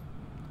down.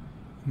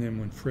 And then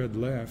when Fred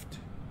left,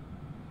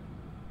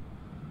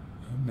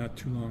 not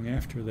too long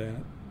after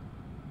that,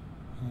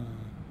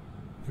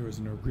 there was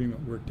an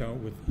agreement worked out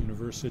with the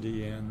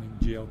university and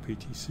the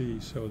GLPTC,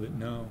 so that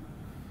now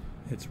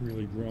it's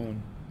really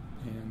grown.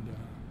 And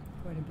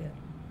Quite a bit.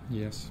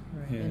 yes,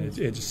 Right. and And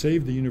it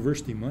saved the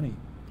university money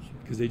Sure.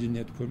 because they didn't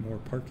have to put more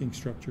parking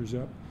structures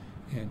up.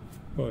 And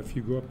well, if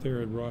you go up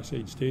there at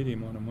Ross-Ade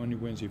Stadium on a Monday,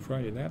 Wednesday,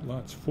 Friday, that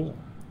lot's full.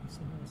 Yes,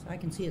 it is. I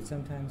can see it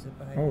sometimes if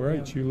I. Oh,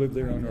 right, you live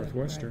there on right,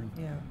 Northwestern,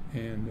 right, yeah.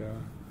 and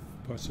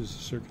buses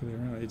circulate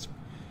around. It's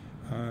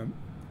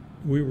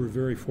we were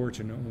very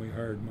fortunate when we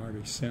hired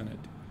Marty Sennett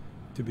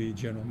to be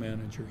general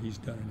manager. He's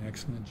done an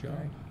excellent job.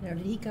 Right. Now,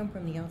 did he come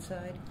from the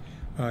outside?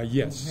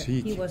 Yes,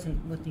 He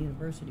wasn't with the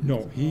university. No,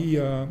 was he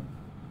Okay.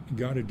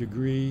 got a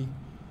degree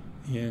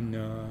in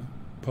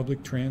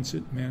public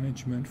transit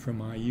management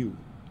from IU,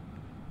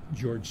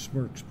 George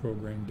Smirk's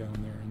program down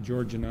there. And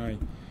George and I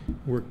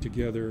worked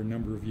together a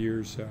number of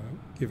years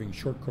giving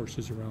short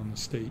courses around the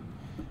state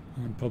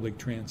on public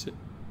transit.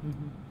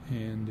 Mhm.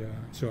 And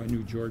so I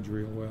knew George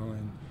real well.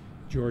 And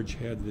George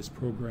had this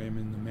program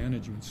in the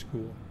management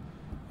school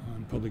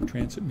on public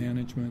transit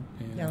management.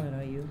 And Down at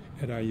IU?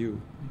 At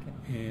IU.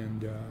 Okay.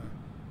 And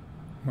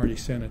Marty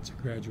Sennett's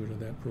a graduate of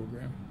that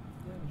program.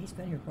 Good. He's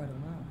been here quite a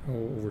while.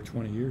 Oh, over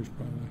 20 years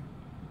probably.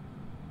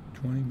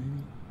 20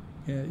 maybe?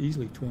 Yeah,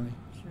 easily 20.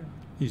 Sure.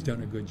 He's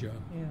done a good job.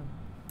 Yeah.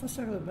 Let's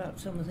talk about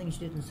some of the things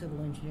you did in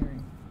civil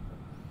engineering.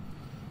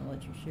 I'll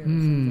let you share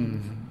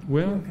some things.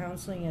 Well, You were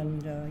counseling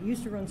and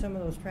used to run some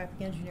of those traffic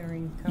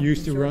engineering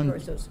Used to short run-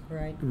 courses,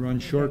 right? run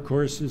short Okay.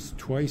 courses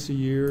twice a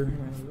year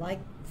And I like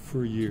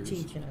for to years.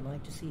 teach, and I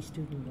like to see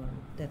students learn.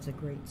 That's a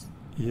great.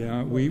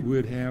 Yeah, we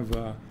would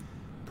have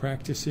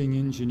practicing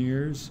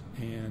engineers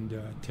and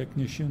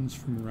technicians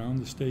from around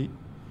the state,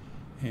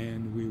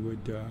 and we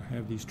would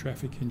have these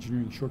traffic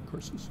engineering short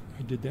courses.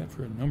 I did that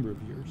for a number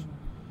of years.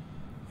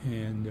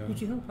 And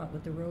Did you help out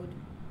with the road?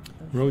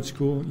 road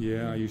school,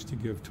 yeah, I used to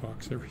give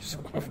talks every so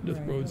Okay, often to the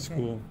right, road okay.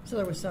 school So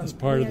there was some. as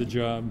part we of the had-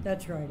 job.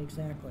 That's right,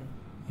 exactly.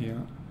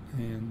 Yeah,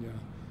 and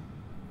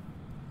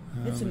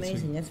It's let's see.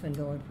 amazing. That's been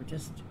going for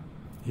just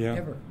Yeah,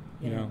 ever.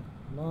 You yeah. know,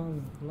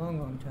 long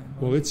time.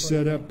 Well, long it's before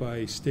set the- up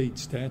by state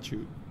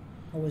statute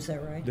Oh, is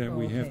that right? that Oh,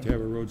 we have okay. to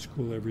have a road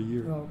school every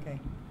year. Oh, okay.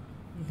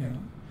 Yeah, Okay.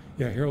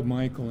 yeah. Harold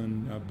Michael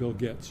and Bill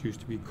Getz used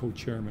to be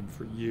co-chairman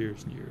for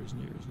years and years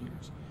and years and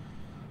years.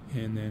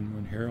 And then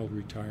when Harold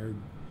retired,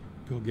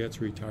 Bill Getz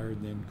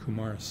retired, then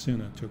Kumar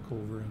Sinha took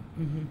over,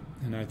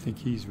 and I think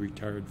he's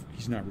retired.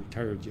 He's not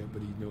retired yet,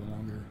 but he no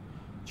longer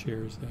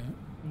chairs that.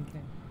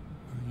 Okay.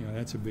 Yeah,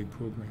 that's a big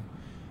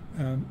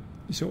program.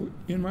 So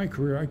in my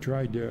career, I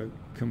tried to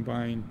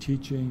combine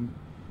teaching,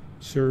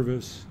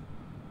 service,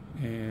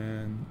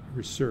 and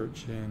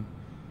research, and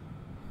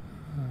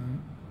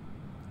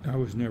I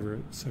was never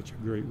such a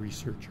great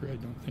researcher, I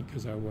don't think,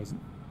 because I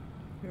wasn't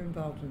You're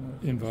involved in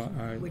those. involved.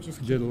 I Which is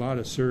did a key. lot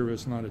of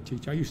service, a lot of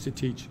teaching. I used to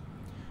teach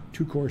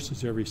 2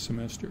 courses every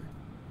semester,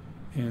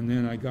 and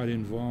then I got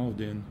involved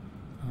in.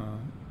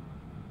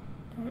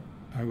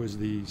 I was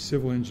the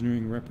civil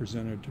engineering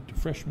representative to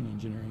freshman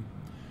engineering,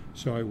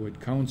 so I would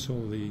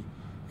counsel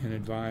and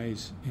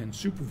advise and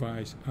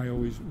supervise. I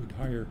always would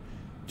hire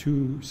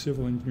 2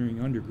 civil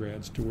engineering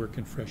undergrads to work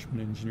in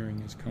freshman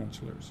engineering as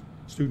counselors,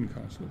 student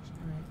counselors,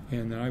 Right.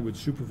 and then I would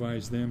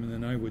supervise them, and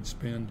then I would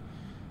spend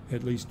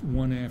at least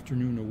 1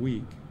 afternoon a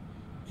week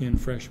in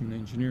freshman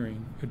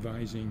engineering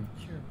advising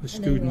Sure. the And then you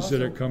students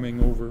that are also-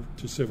 coming over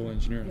to civil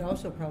engineering. You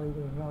also probably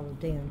were involved with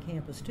day on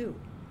campus too,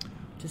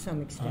 to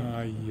some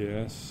extent,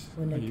 Yes.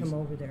 when I they used- come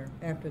over there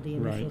after the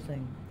initial Right.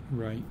 thing.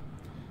 Right.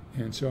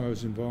 And so I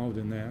was involved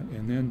in that.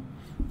 And then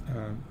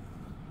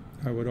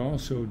I would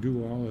also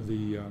do all of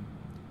the,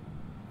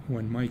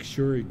 when Mike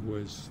Schurig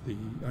was the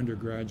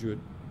undergraduate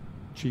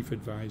chief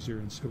advisor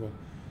in civil,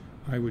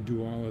 I would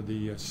do all of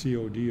the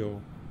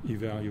CODO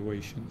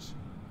evaluations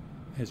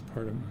as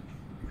part of my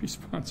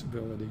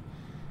responsibility.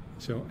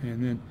 So,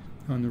 and then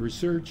on the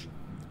research,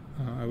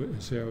 I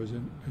would say I was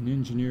an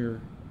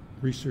engineer,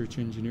 research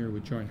engineer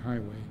with Joint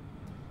Highway,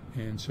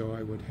 and so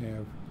I would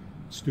have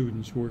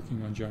students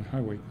working on Joint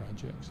Highway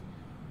projects.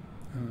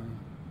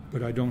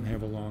 But I don't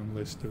have a long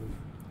list of,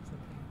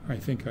 I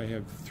think I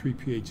have 3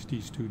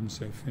 PhD students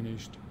I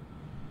finished,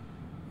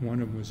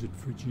 One of them was at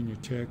Virginia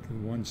Tech,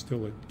 and one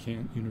still at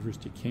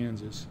University of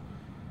Kansas.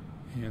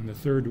 And the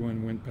third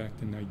one went back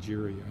to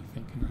Nigeria, I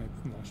think, and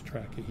I lost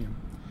track of him.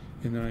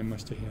 And then I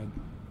must have had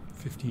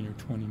 15 or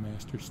 20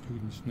 master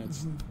students, and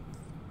that's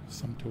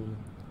sum total.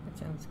 That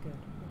sounds good.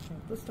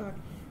 Let's talk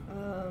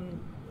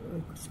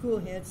school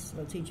heads.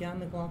 Let's see, John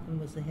McLaughlin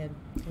was the head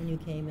when you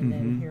came, and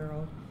then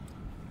Harold.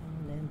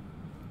 And then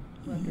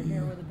after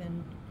Harold would have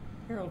been,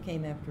 Harold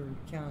came after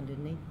John,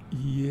 didn't he?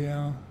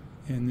 Yeah,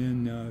 and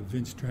then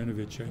Vince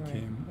Dranovich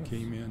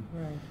came in.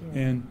 Right,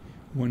 yeah. And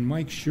when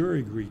Mike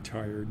Schurig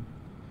retired,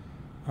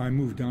 I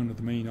moved down to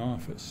the main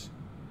office,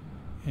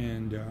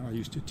 and I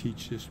used to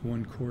teach this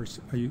one course.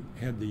 I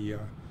had the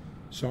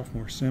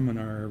sophomore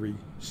seminar every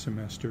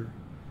semester,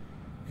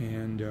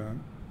 and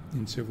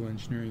in civil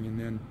engineering, and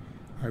then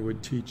I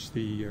would teach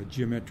the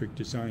geometric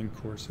design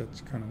course.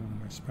 That's kind of one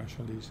of my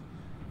specialties,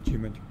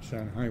 geometric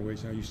design of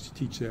highways. I used to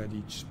teach that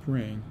each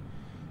spring,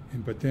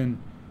 but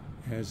then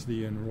as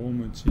the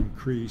enrollments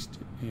increased,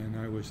 and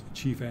I was the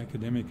chief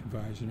academic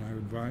advisor, and I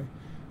would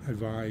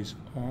advise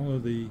all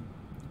of the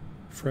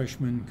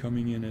freshmen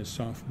coming in as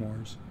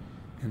sophomores,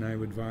 and I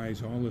would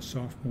advise all the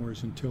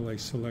sophomores until they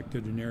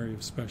selected an area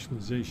of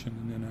specialization,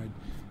 and then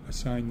I'd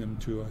assign them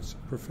to a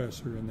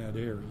professor in that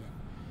area.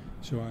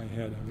 So I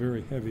had a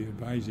very heavy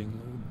advising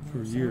load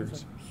for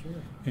years.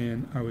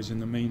 And I was in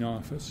the main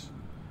office.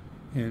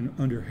 And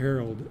under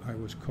Harold, I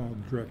was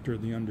called director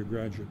of the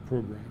undergraduate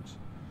programs.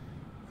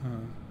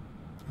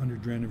 Under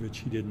Dranovich,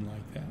 he didn't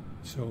like that.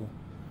 So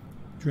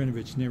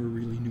Dranovich never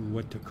really knew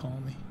what to call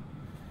me.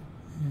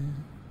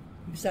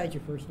 Besides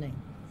your first name.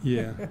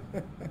 Yeah.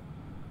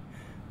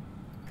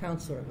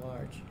 Counselor at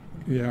large.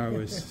 Yeah, I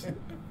was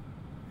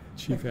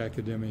chief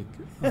academic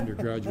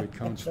undergraduate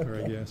counselor,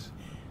 Okay. I guess.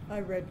 I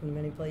read from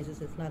many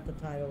places. It's not the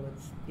title;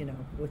 it's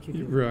what you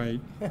do.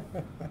 Right.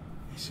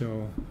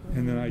 So,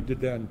 and then I did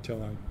that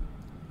until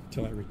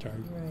I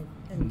retired. Right.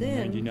 And in then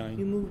 99.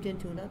 you moved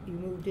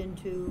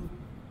into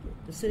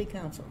the city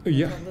council.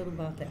 Yeah. Talk a little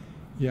about that.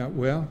 Yeah.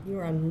 Well. You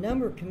were on a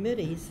number of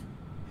committees.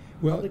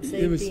 Well, Public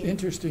it was safety.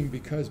 interesting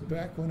because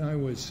back when I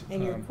was...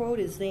 And your quote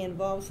is, they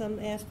involve some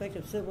aspect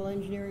of civil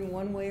engineering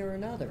one way or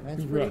another.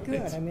 That's pretty Right.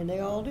 good. I mean, they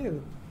all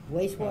do.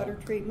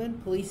 Wastewater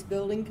treatment, police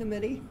building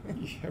committee.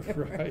 Yeah,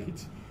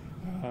 right.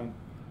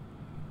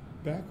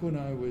 Back when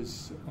I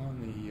was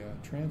on the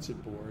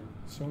transit board,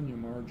 Sonia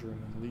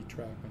Marjoram and Lee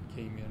Trappman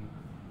came in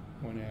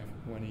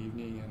one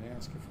evening and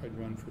asked if I'd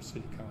run for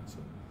city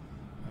council.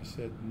 I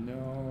said,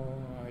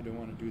 no, I don't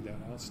want to do that.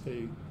 I'll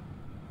stay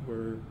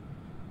where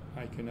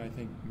I can, I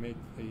think, make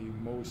the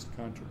most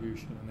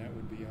contribution, and that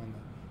would be on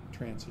the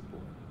transit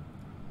board.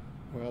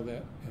 Well,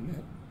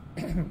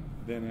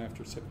 then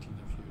after 17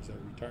 years, I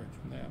retired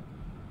from that.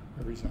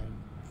 I resigned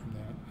from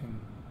that. And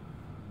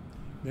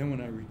then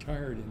when I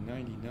retired in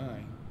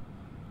 99,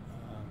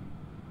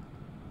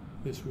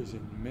 this was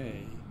in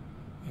May,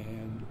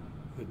 and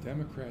the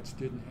Democrats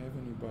didn't have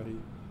anybody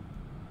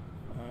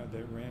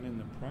that ran in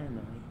the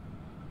primary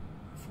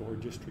for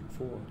District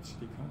 4 at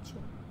City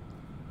Council.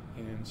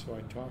 And so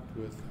I talked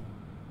with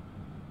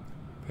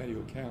Patty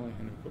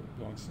O'Callahan, who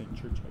belongs to the same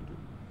church I do.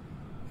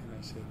 And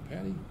I said,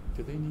 Patty,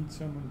 do they need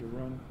someone to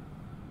run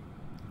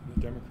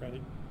the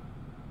Democratic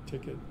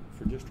ticket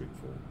for District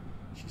 4?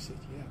 She said,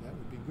 yeah, that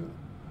would be good.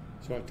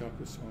 So I talked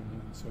with Sonia,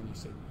 and Sonia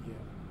said, yeah.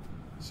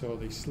 So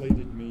they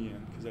slated me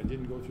in, because I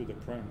didn't go through the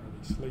primary.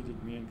 They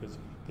slated me in because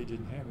they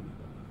didn't have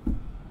anybody.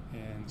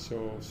 And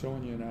so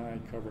Sonia and I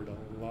covered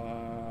a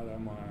lot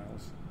of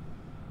miles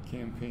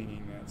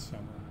campaigning that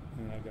summer,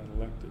 and I got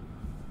elected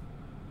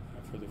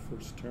for the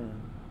first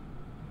term.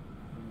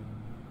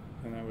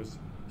 And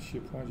she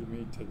appointed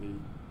me to the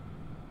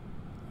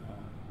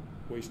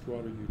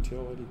Wastewater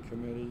Utility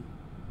Committee,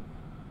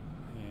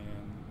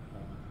 and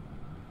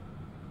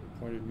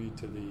appointed me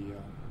to the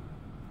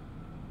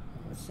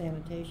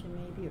sanitation,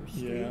 maybe, or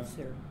streets,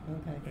 or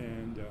okay.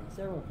 And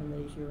several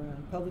committees you're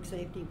on. Public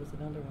safety was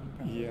another one,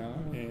 probably. Yeah,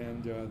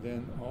 and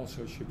then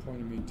also she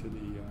appointed me to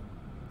the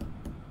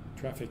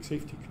Traffic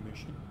Safety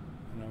Commission,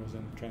 and I was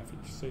on the Traffic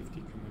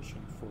Safety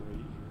Commission for 8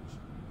 years.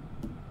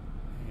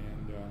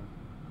 And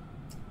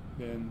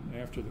then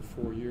after the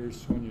 4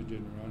 years, Sonia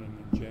didn't run, and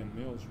then Jan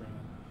Mills ran.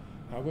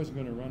 I wasn't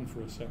going to run for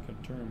a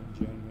second term, and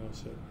Jan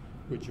Mills said,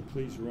 would you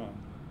please run?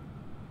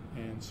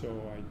 And so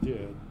I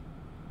did,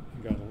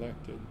 and got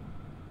elected.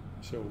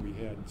 So we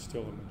had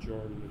still a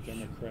majority of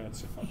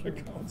Democrats on the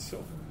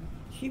council.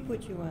 She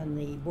put you on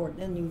the board,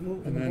 then you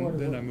moved to And the board of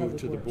then I moved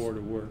Public to the Works. Board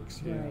of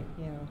Works, yeah. Right,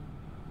 yeah.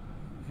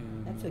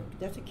 And,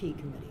 That's a key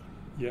committee.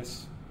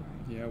 yes.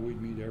 Right. Yeah,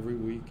 we'd meet every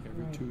week,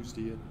 every Right.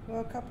 Tuesday at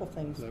Well, a couple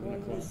things. 11 One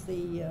o'clock. was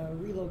the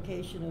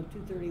relocation of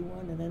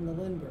 231, and then the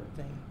Lindbergh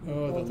thing.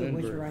 Oh, both the of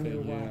which Lindbergh were on your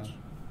thing, yeah. watch.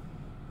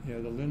 Yeah,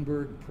 the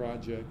Lindbergh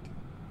project.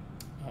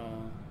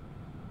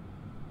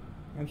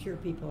 I'm sure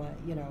people,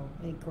 and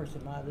of course,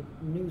 a lot of the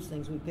news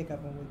things we pick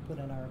up when we put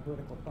in our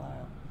vertical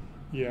file.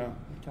 Yeah.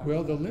 We're talking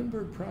Well, the about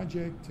Lindbergh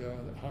project,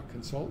 a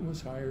consultant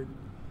was hired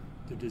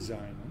to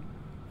design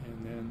it,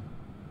 and then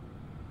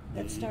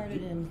that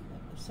started in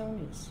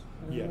Sonia's.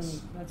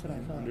 Yes. That's what I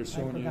thought. Under I'd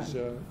Sonia's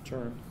forgotten.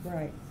 term.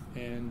 Right.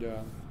 And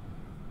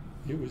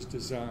it was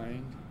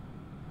designed,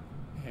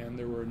 and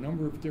there were a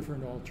number of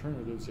different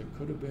alternatives that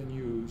could have been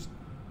used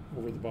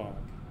over the bog.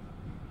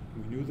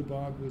 We knew the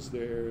bog was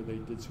there. They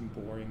did some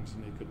borings,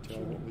 and they could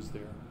tell what was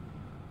there.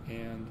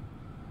 And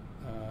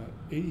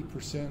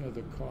 80% of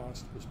the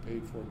cost was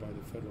paid for by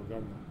the federal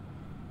government,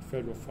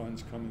 federal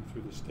funds coming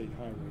through the state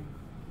highway.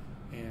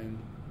 And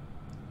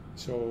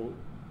so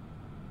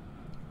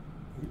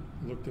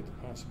we looked at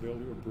the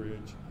possibility of a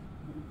bridge.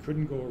 We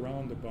couldn't go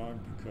around the bog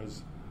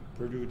because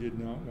Purdue did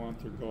not want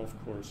their golf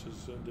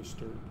courses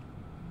disturbed.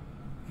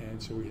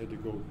 And so we had to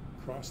go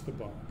across the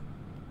bog.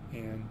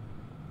 And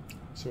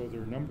so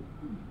there are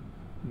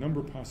a number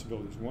of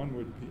possibilities. One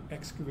would be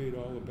excavate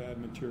all the bad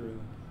material,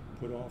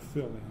 put all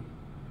fill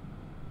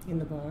in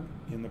the bog.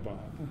 In the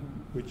bog,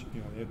 which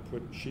they'd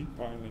put sheet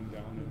piling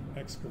down and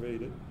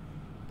excavate it,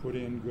 put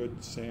in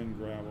good sand,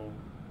 gravel,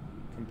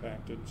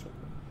 compacted, so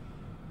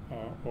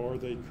or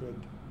they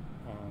could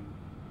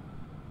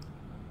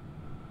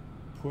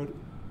put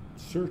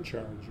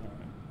surcharge on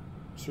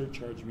it.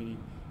 Surcharge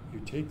meaning you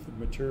take the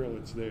material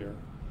that's there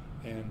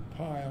and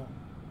pile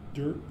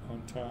dirt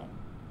on top,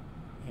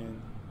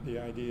 and the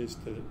idea is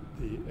that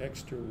the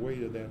extra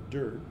weight of that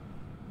dirt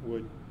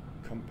would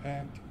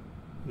compact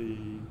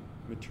the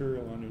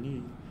material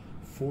underneath,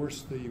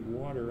 force the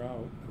water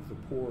out of the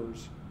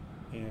pores,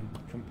 and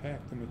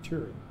compact the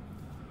material.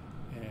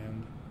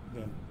 And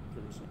then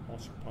there was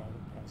also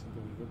a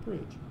possibility of a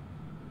bridge.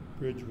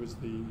 Bridge was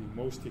the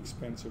most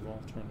expensive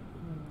alternative.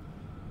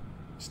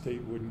 The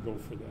state wouldn't go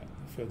for that.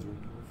 The feds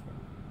wouldn't go for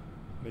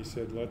it. They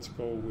said, let's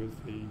go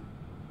with the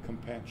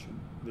compaction,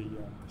 the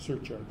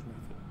surcharge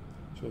method.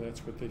 So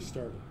that's what they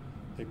started.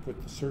 They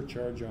put the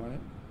surcharge on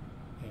it,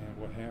 and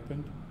what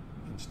happened?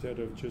 Instead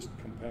of just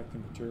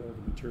compacting the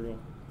material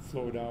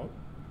flowed out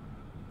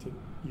to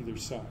either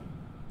side,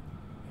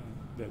 and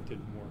that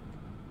didn't work.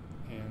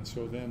 And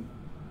so then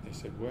they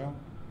said, well,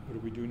 what do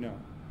we do now?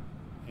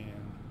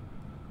 And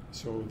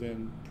so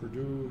then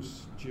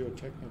Purdue's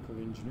geotechnical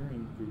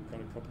engineering group got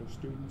a couple of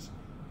students,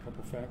 a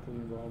couple of faculty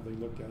involved. They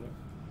looked at it,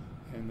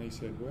 and they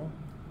said, well,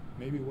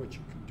 maybe what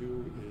you could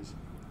do is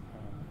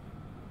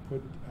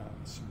put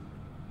some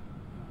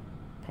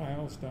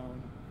piles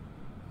down,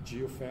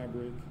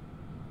 geofabric,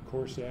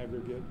 coarse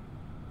aggregate,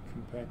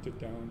 compact it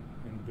down,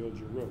 and build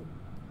your road.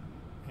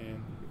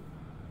 And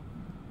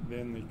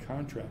then the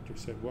contractor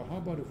said, well, how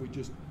about if we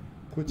just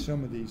put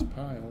some of these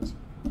piles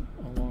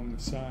along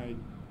the side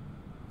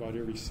about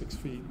every 6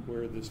 feet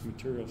where this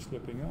material is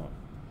slipping out?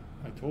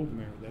 I told the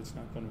mayor that's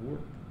not going to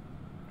work.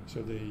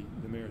 So the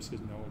mayor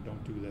said, no,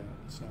 don't do that.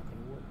 It's not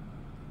going to work.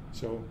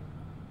 So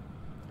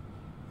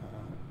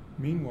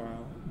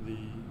meanwhile, the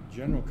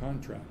general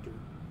contractor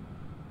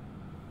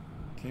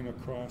came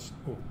across,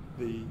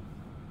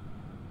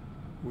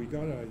 we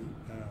got a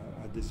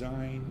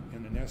design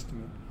and an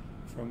estimate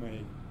from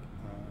a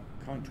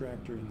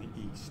contractor in the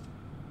East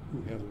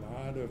who had a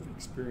lot of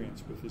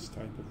experience with this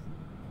type of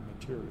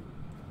material.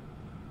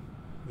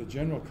 The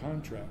general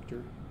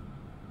contractor,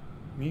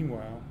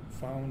 meanwhile,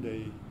 found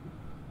a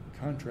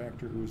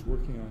contractor who was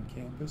working on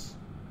campus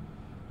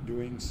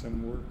doing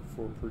some work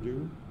for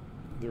Purdue.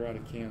 They're out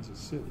of Kansas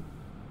City.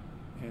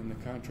 And the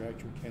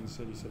contractor in Kansas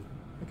City said,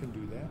 I can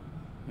do that.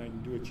 And I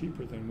can do it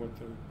cheaper than what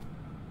the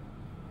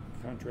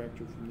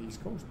contractor from the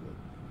East Coast would.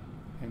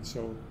 And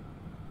so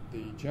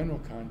the general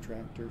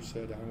contractor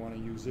said, I want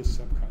to use this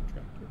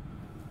subcontractor.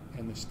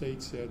 And the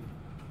state said,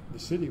 the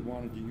city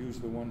wanted to use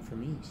the one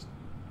from East.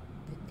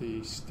 But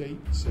the state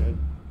said,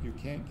 you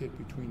can't get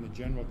between the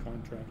general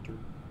contractor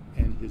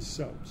and his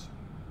subs.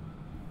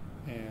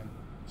 And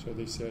so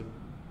they said,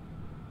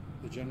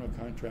 the general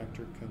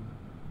contractor can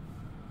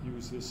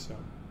use this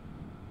sub.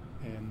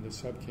 And the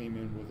sub came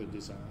in with a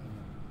design,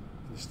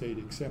 and the state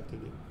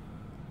accepted it.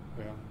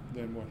 Well,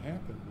 then what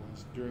happened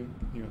was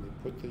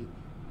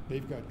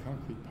they've got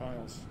concrete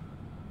piles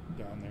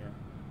down there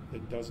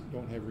that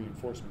don't have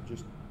reinforcement,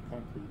 just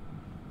concrete,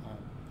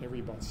 every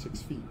about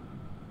 6 feet,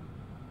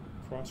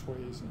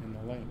 crossways and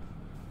the length.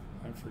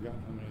 I've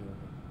forgotten how many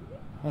there were,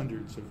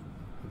 hundreds of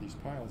these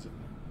piles in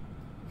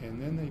there.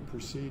 And then they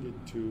proceeded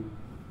to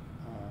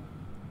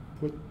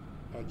put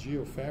a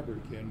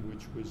geofabric in,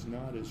 which was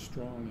not as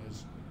strong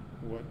as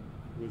what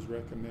was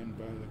recommended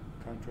by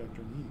the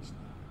contractor in the East.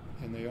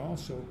 And they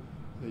also,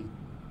 the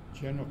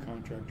general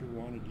contractor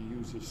wanted to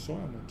use this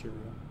soil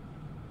material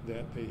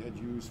that they had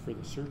used for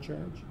the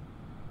surcharge,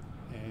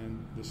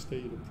 and the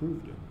state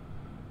approved it.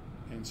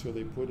 And so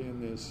they put in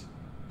this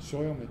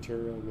soil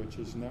material, which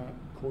is not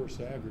coarse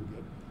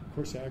aggregate.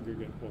 Coarse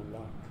aggregate will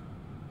lock.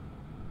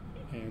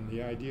 And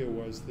the idea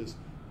was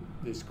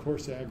this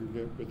coarse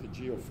aggregate with the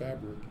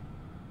geofabric,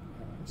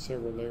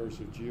 several layers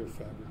of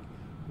geofabric,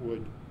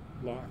 would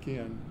lock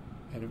in,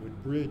 and it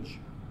would bridge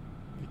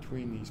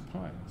between these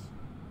piles.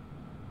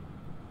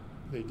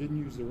 They didn't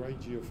use the right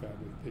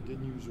geofabric. They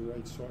didn't use the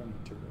right soil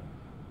material,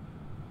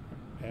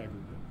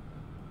 aggregate.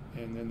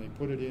 And then they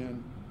put it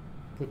in,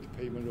 put the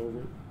pavement over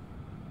it.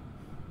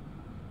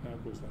 Now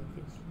it goes like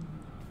this.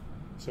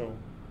 So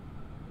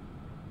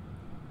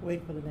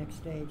wait for the next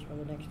stage or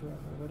the next row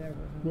or whatever.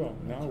 Well,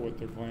 now what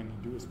they're planning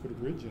to do is put a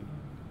bridge in.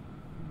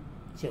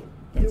 So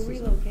The that's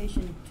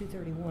relocation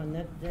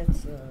 231,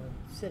 that's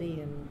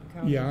city and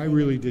county. Yeah, I thing.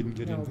 really didn't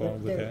get No,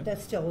 involved with that.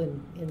 That's still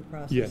in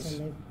process. Yes.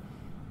 And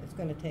it's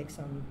going to take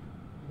some,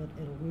 but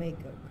it'll make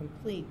a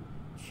complete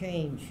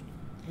change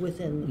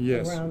within,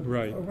 Yes, around,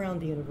 right. around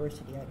the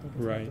university, I think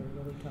is Right. what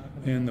they're really talking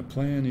about. And the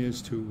plan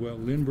is to, well,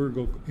 Lindbergh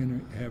will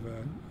have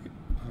a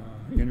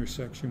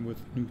intersection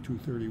with New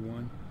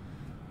 231.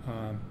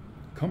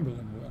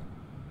 Cumberland will.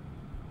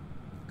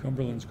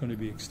 Cumberland's going to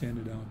be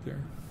extended out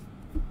there.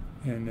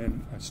 And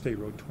then State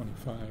Road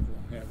 25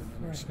 will have an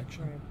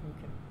intersection. Right,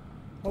 okay.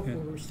 Hopefully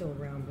we're still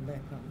around when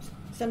that comes.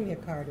 Send me a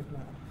card if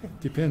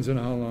not. Depends on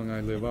how long I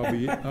live.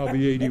 I'll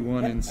be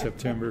 81 in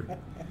September.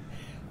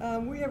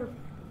 Were you ever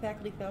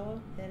faculty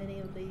fellow at any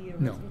of the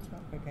No. residence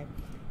halls? Okay.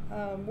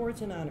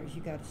 Awards and honors.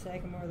 You got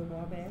Sagamore the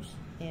Wabash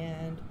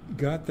and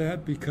Got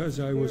that because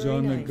I was Very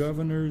on the nice.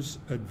 Governor's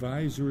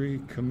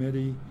Advisory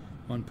Committee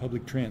on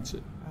Public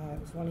Transit. it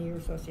was one of your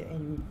associate,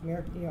 and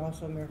you're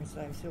also American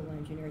Society of Civil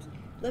Engineers.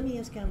 Let me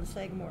ask you on the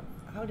Sagamore.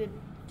 How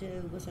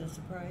was it a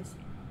surprise?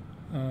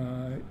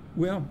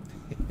 Well,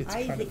 it's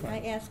I kind of fun.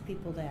 I ask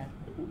people that.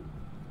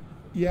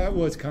 Yeah, it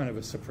was kind of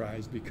a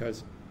surprise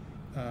because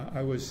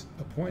I was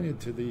appointed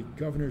to the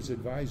Governor's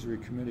Advisory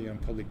Committee on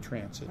Public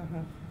Transit.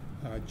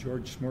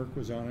 George Smirk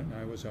was on it, and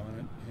I was on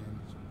it,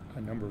 and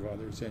a number of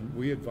others. And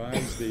we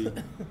advised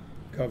the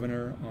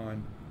governor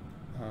on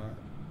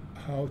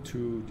how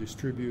to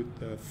distribute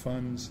the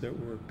funds that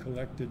were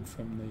collected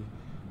from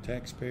the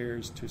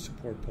taxpayers to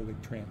support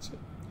public transit.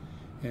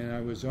 And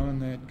I was on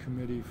that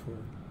committee for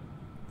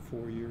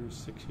 4 years,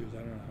 6 years,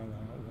 I don't know how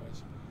long it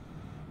was.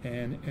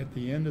 And at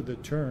the end of the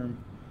term,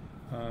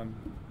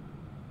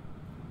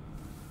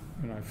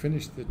 when I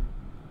finished the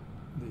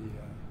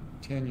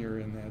tenure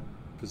in that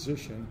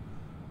position,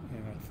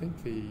 and I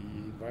think the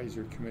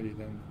advisory committee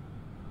then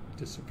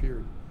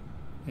disappeared.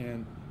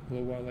 And a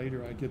little while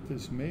later, I get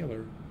this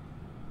mailer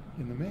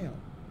in the mail.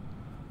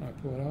 I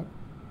pull it up,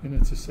 and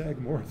it's a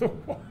Sagamore the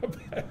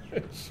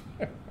Wabash.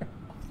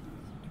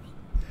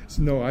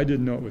 So, no, I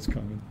didn't know it was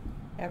coming.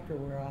 After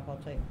we're off, I'll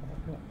tell you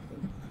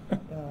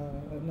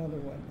another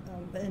one.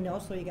 And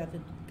also you got the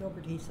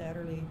Gilbert T.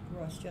 Satterly,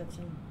 Ross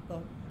Judson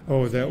book.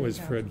 Oh, that was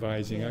for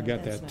advising. Yeah, I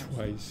got that's that nice.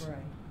 twice.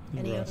 Right.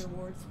 Any Ross. other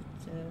awards?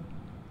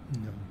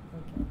 No.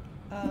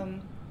 Okay.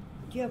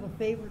 Do you have a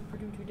favorite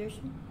Purdue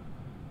tradition?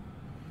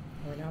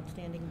 Or an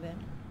outstanding event?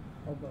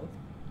 Or both?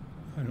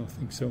 I don't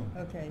think so.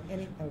 Okay.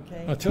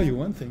 Okay. I'll tell you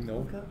one thing,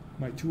 though. Okay.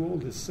 My two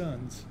oldest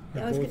sons I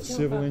are was both gonna tell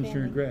civil about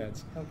engineering family.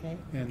 grads. Okay.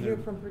 And You're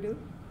they're- from Purdue?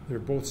 They're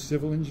both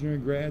civil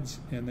engineering grads,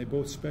 and they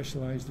both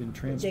specialized in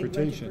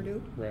transportation.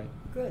 Purdue? Right.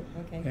 Good.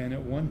 Okay. And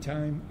at one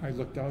time, I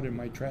looked out in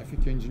my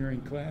traffic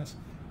engineering class,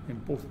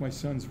 and both my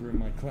sons were in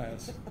my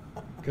class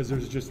because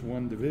there's just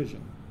one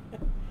division,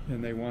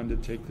 and they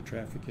wanted to take the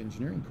traffic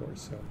engineering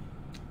course. So,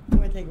 I'm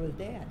going to take it with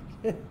Dad.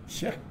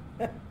 yeah,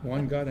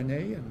 one got an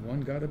A and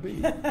one got a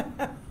B.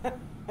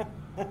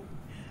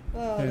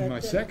 Oh, And my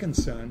second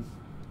son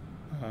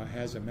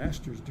has a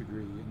master's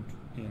degree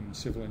in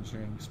civil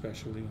engineering,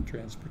 especially in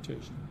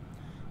transportation.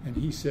 And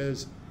he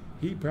says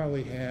he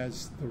probably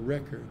has the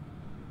record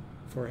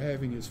for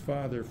having his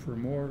father for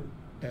more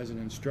as an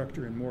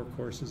instructor in more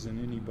courses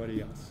than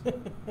anybody else,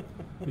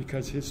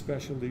 because his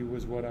specialty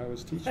was what I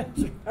was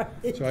teaching.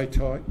 Right. So I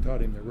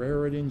taught him the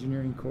railroad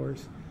engineering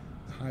course,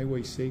 the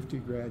highway safety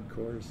grad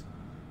course,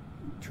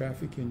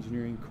 traffic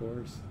engineering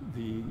course,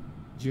 the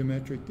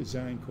geometric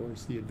design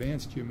course, the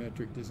advanced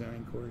geometric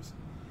design course,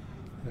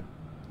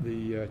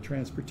 the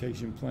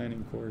transportation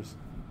planning course.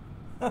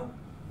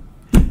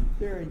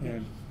 Very good.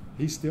 And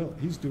he's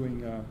doing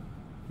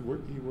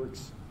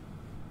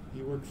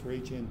he worked for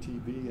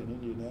HNTB in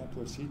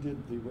Indianapolis. He did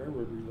the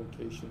railroad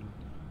relocation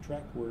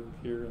track work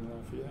here in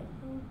Lafayette.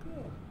 Oh, good.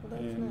 Well,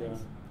 that's And nice.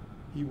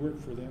 he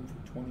worked for them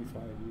for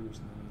 25 years,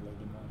 and then he let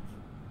him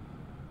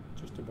off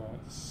just about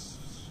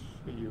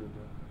a year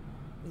ago.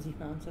 Has he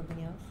found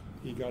something else?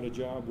 He got a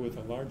job with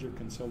a larger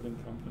consulting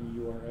company,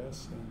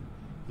 URS, and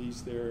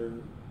he's their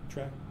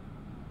track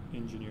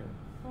engineer.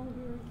 Oh,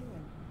 very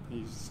good.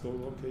 He's still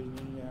located in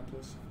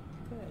Indianapolis.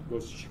 Good.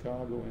 Goes to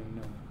Chicago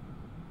and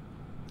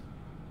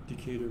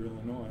Decatur,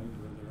 Illinois,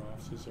 where their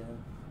offices are.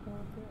 Oh,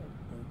 good.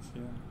 That's,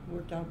 yeah.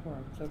 Worked out for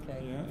him. It's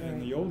okay. Yeah, All and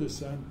right. the oldest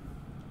son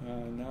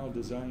now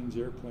designs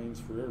airplanes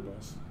for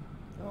Airbus.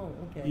 Oh,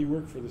 okay. He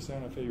worked for the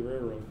Santa Fe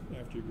Railroad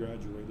after he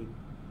graduated,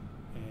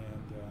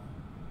 and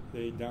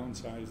they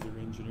downsized their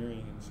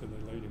engineering, and so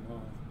they laid him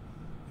off.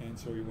 And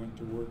so he went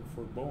to work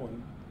for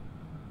Boeing,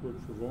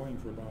 worked for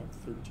Boeing for about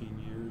 13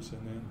 years,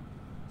 and then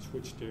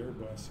switched to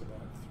Airbus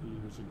about 4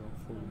 years ago.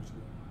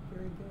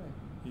 Very good.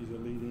 He's a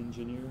lead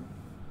engineer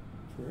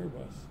for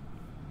Airbus.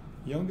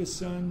 Youngest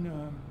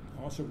son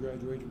also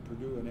graduated from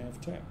Purdue in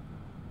AvTech,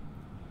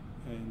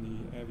 and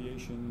the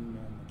aviation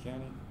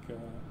mechanic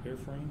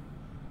airframe,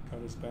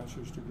 got his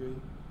bachelor's degree.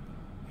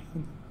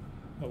 And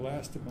the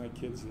last of my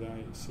kids that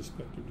I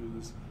suspect to do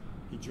this,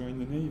 he joined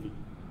the Navy.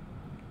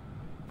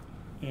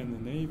 And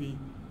the Navy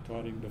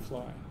taught him to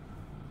fly.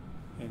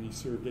 and he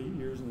served 8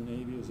 years in the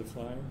Navy as a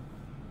flyer.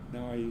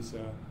 Now he's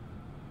a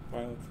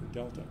pilot for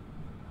Delta.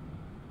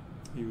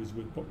 He was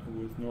with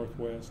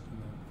Northwest,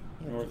 and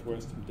the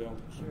Northwest and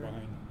Delta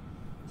combined.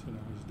 So now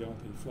he's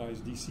Delta. He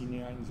flies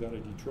DC-9s out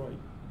of Detroit,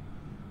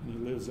 and he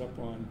lives up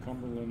on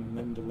Cumberland and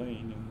Linda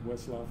Lane in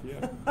West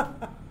Lafayette.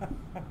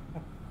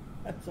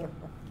 That's all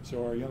right.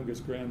 So our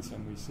youngest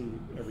grandson we see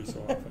every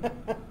so often.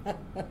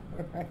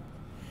 Right.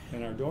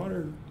 And our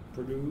daughter,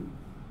 Purdue,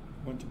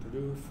 went to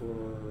Purdue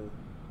for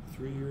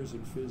 3 years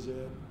in phys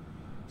ed,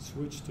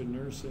 switched to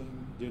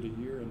nursing, did a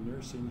year in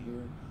nursing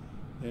here.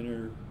 Then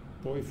her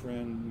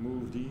boyfriend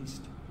moved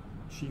east.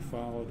 She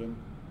followed him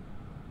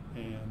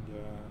and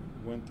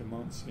went to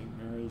Mount St.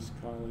 Mary's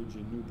College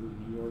in Newburgh,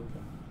 New York,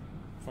 and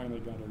finally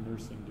got a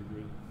nursing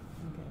degree.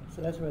 Okay,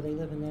 so that's where they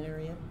live in that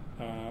area?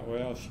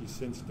 Well, she's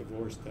since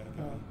divorced that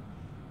guy,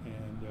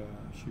 and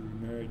she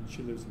remarried.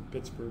 She lives in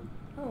Pittsburgh.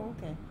 Oh,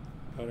 okay.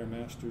 Got her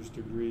master's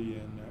degree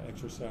in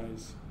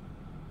exercise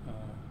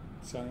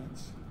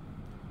science,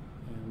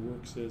 and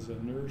works as a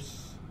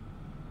nurse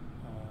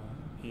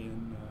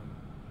in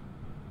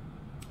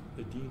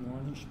the Dean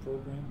Ornish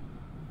program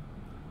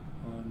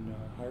on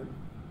heart.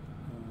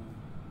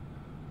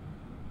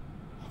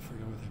 I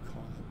forget what they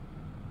call it.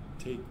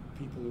 Take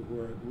people who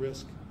are at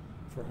risk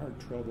for heart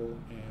trouble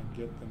and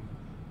get them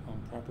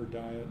on proper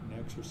diet and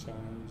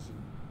exercise,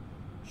 and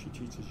she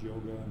teaches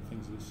yoga and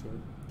things of this sort.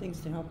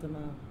 Things to help them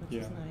out, which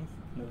is nice.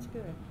 That's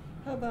good.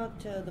 How about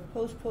the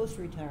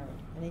post-retirement?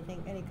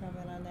 Any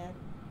comment on that?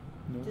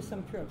 No. Just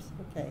some trips,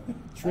 okay.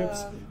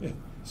 Trips,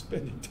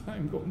 spending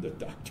time going to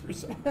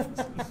doctor's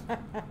offices.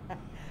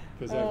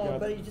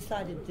 But you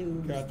decided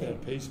to got stay.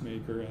 that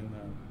pacemaker, and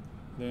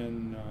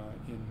then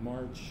in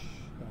March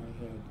I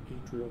had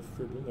atrial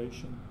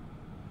fibrillation.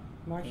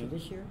 March of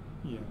this year?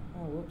 Yeah.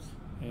 Oh, whoops.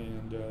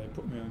 And they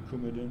put me on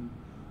Coumadin,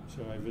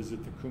 so I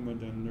visit the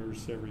Coumadin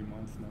nurse every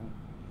month now.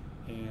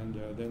 And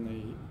then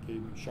they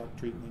gave me shock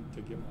treatment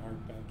to get my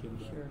heart back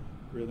into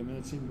rhythm, and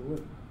it seemed to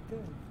work.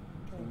 Good.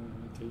 So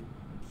I take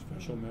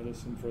special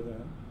medicine for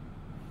that.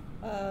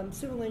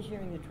 Civil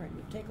engineering,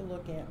 take a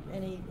look at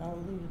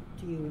I'll leave it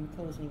to you in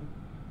closing.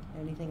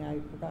 Anything I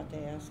forgot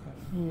to ask?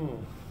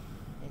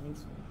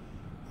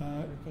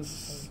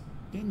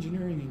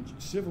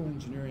 Civil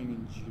engineering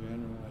in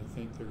general, I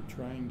think they're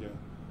trying to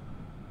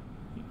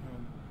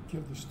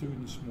give the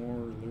students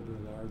more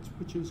liberal arts,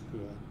 which is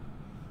good,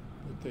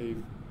 but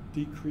they've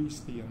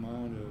decreased the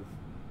amount of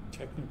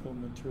technical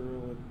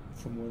material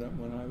from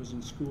when I was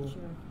in school.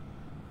 Sure.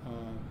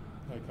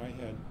 Like I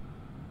had,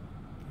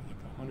 I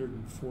think,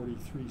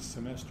 143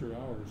 semester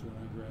hours when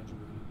I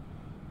graduated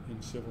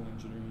in civil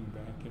engineering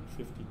back in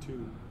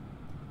 '52.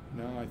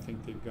 Now I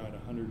think they've got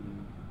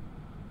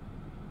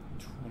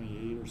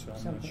 128 or so.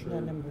 I'm not sure.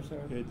 That numbers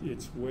are.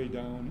 It's way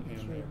down, and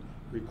Sure. they're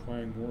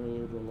requiring more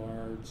liberal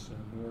arts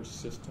and more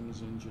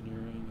systems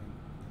engineering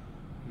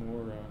and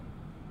more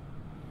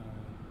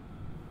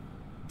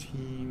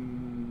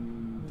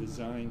team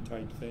design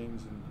type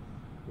things,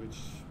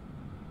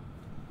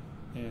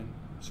 and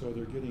so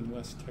they're getting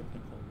less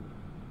technical,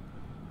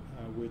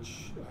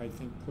 which I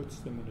think puts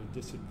them at a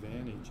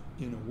disadvantage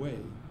in a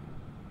way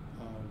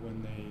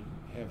when they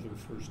have their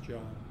first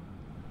job.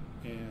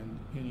 And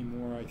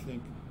anymore, I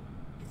think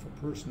if a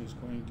person is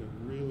going to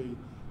really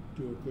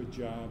do a good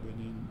job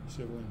in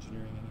civil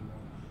engineering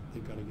anymore,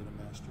 they've got to get a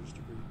master's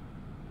degree.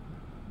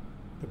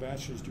 The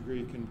bachelor's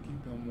degree can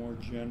keep them more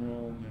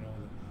general,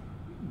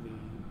 the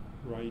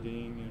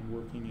writing and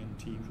working in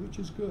teams, which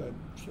is good.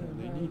 Sure,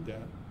 they need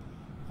that.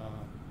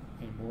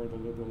 And more of the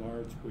liberal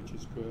arts, which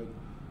is good,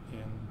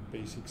 and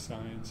basic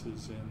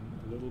sciences and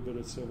a little bit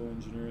of civil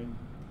engineering.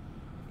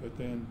 But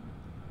then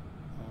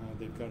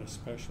they've got to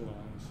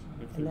specialize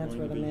if they're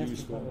going to be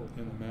useful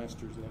in the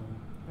master's level.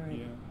 Right.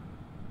 Yeah.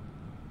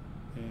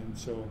 And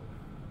so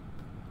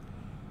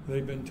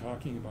they've been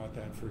talking about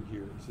that for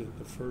years, that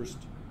the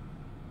first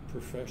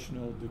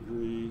professional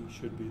degree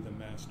should be the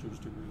master's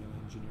degree in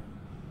engineering.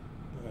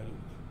 But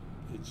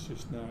it's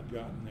just not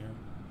gotten there.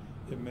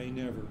 It may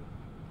never.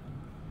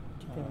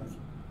 It's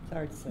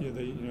hard to say.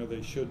 Yeah,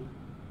 they should,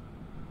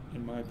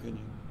 in my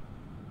opinion,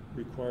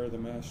 require the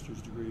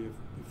master's degree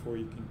before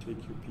you can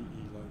take your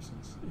PE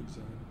license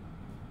exam.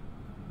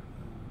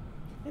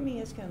 Let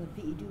me ask on the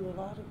PE,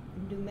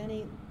 do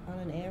many on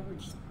an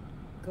average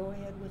go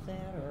ahead with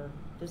that, or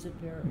does it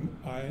vary?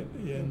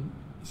 In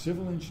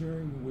civil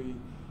engineering, we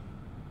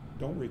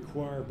don't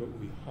require, but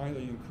we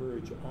highly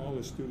encourage all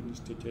the students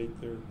to take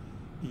their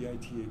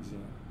EIT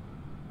exam,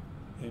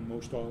 and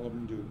most all of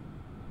them do.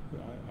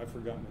 I've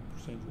forgotten what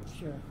percentage was.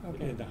 Sure.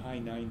 Okay. In the high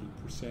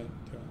 90%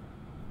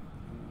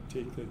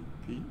 take the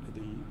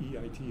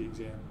EIT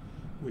exam,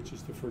 which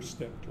is the first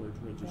step towards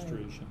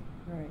registration.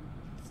 Right.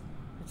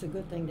 It's a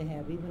good thing to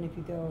have, even if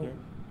you go,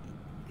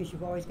 because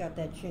you've always got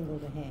that shingle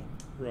to hang.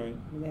 Right.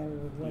 No matter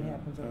what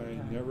happens over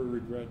time. I never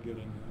regret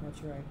getting that.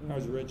 That's right. I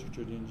was a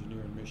registered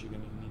engineer in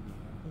Michigan and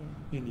Indiana.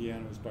 Yeah.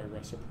 Indiana was by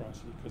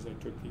reciprocity because I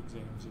took the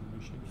exams in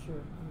Michigan.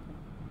 Sure.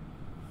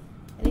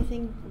 Okay.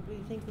 Anything, do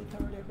you think we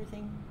covered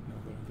everything? No,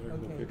 but I better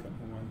go Okay. pick up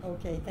my wife.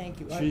 Okay, thank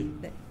you. She-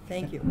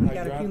 Thank you. We I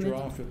got a few dropped her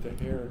minutes. off at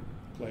the hair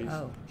place.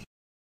 Oh.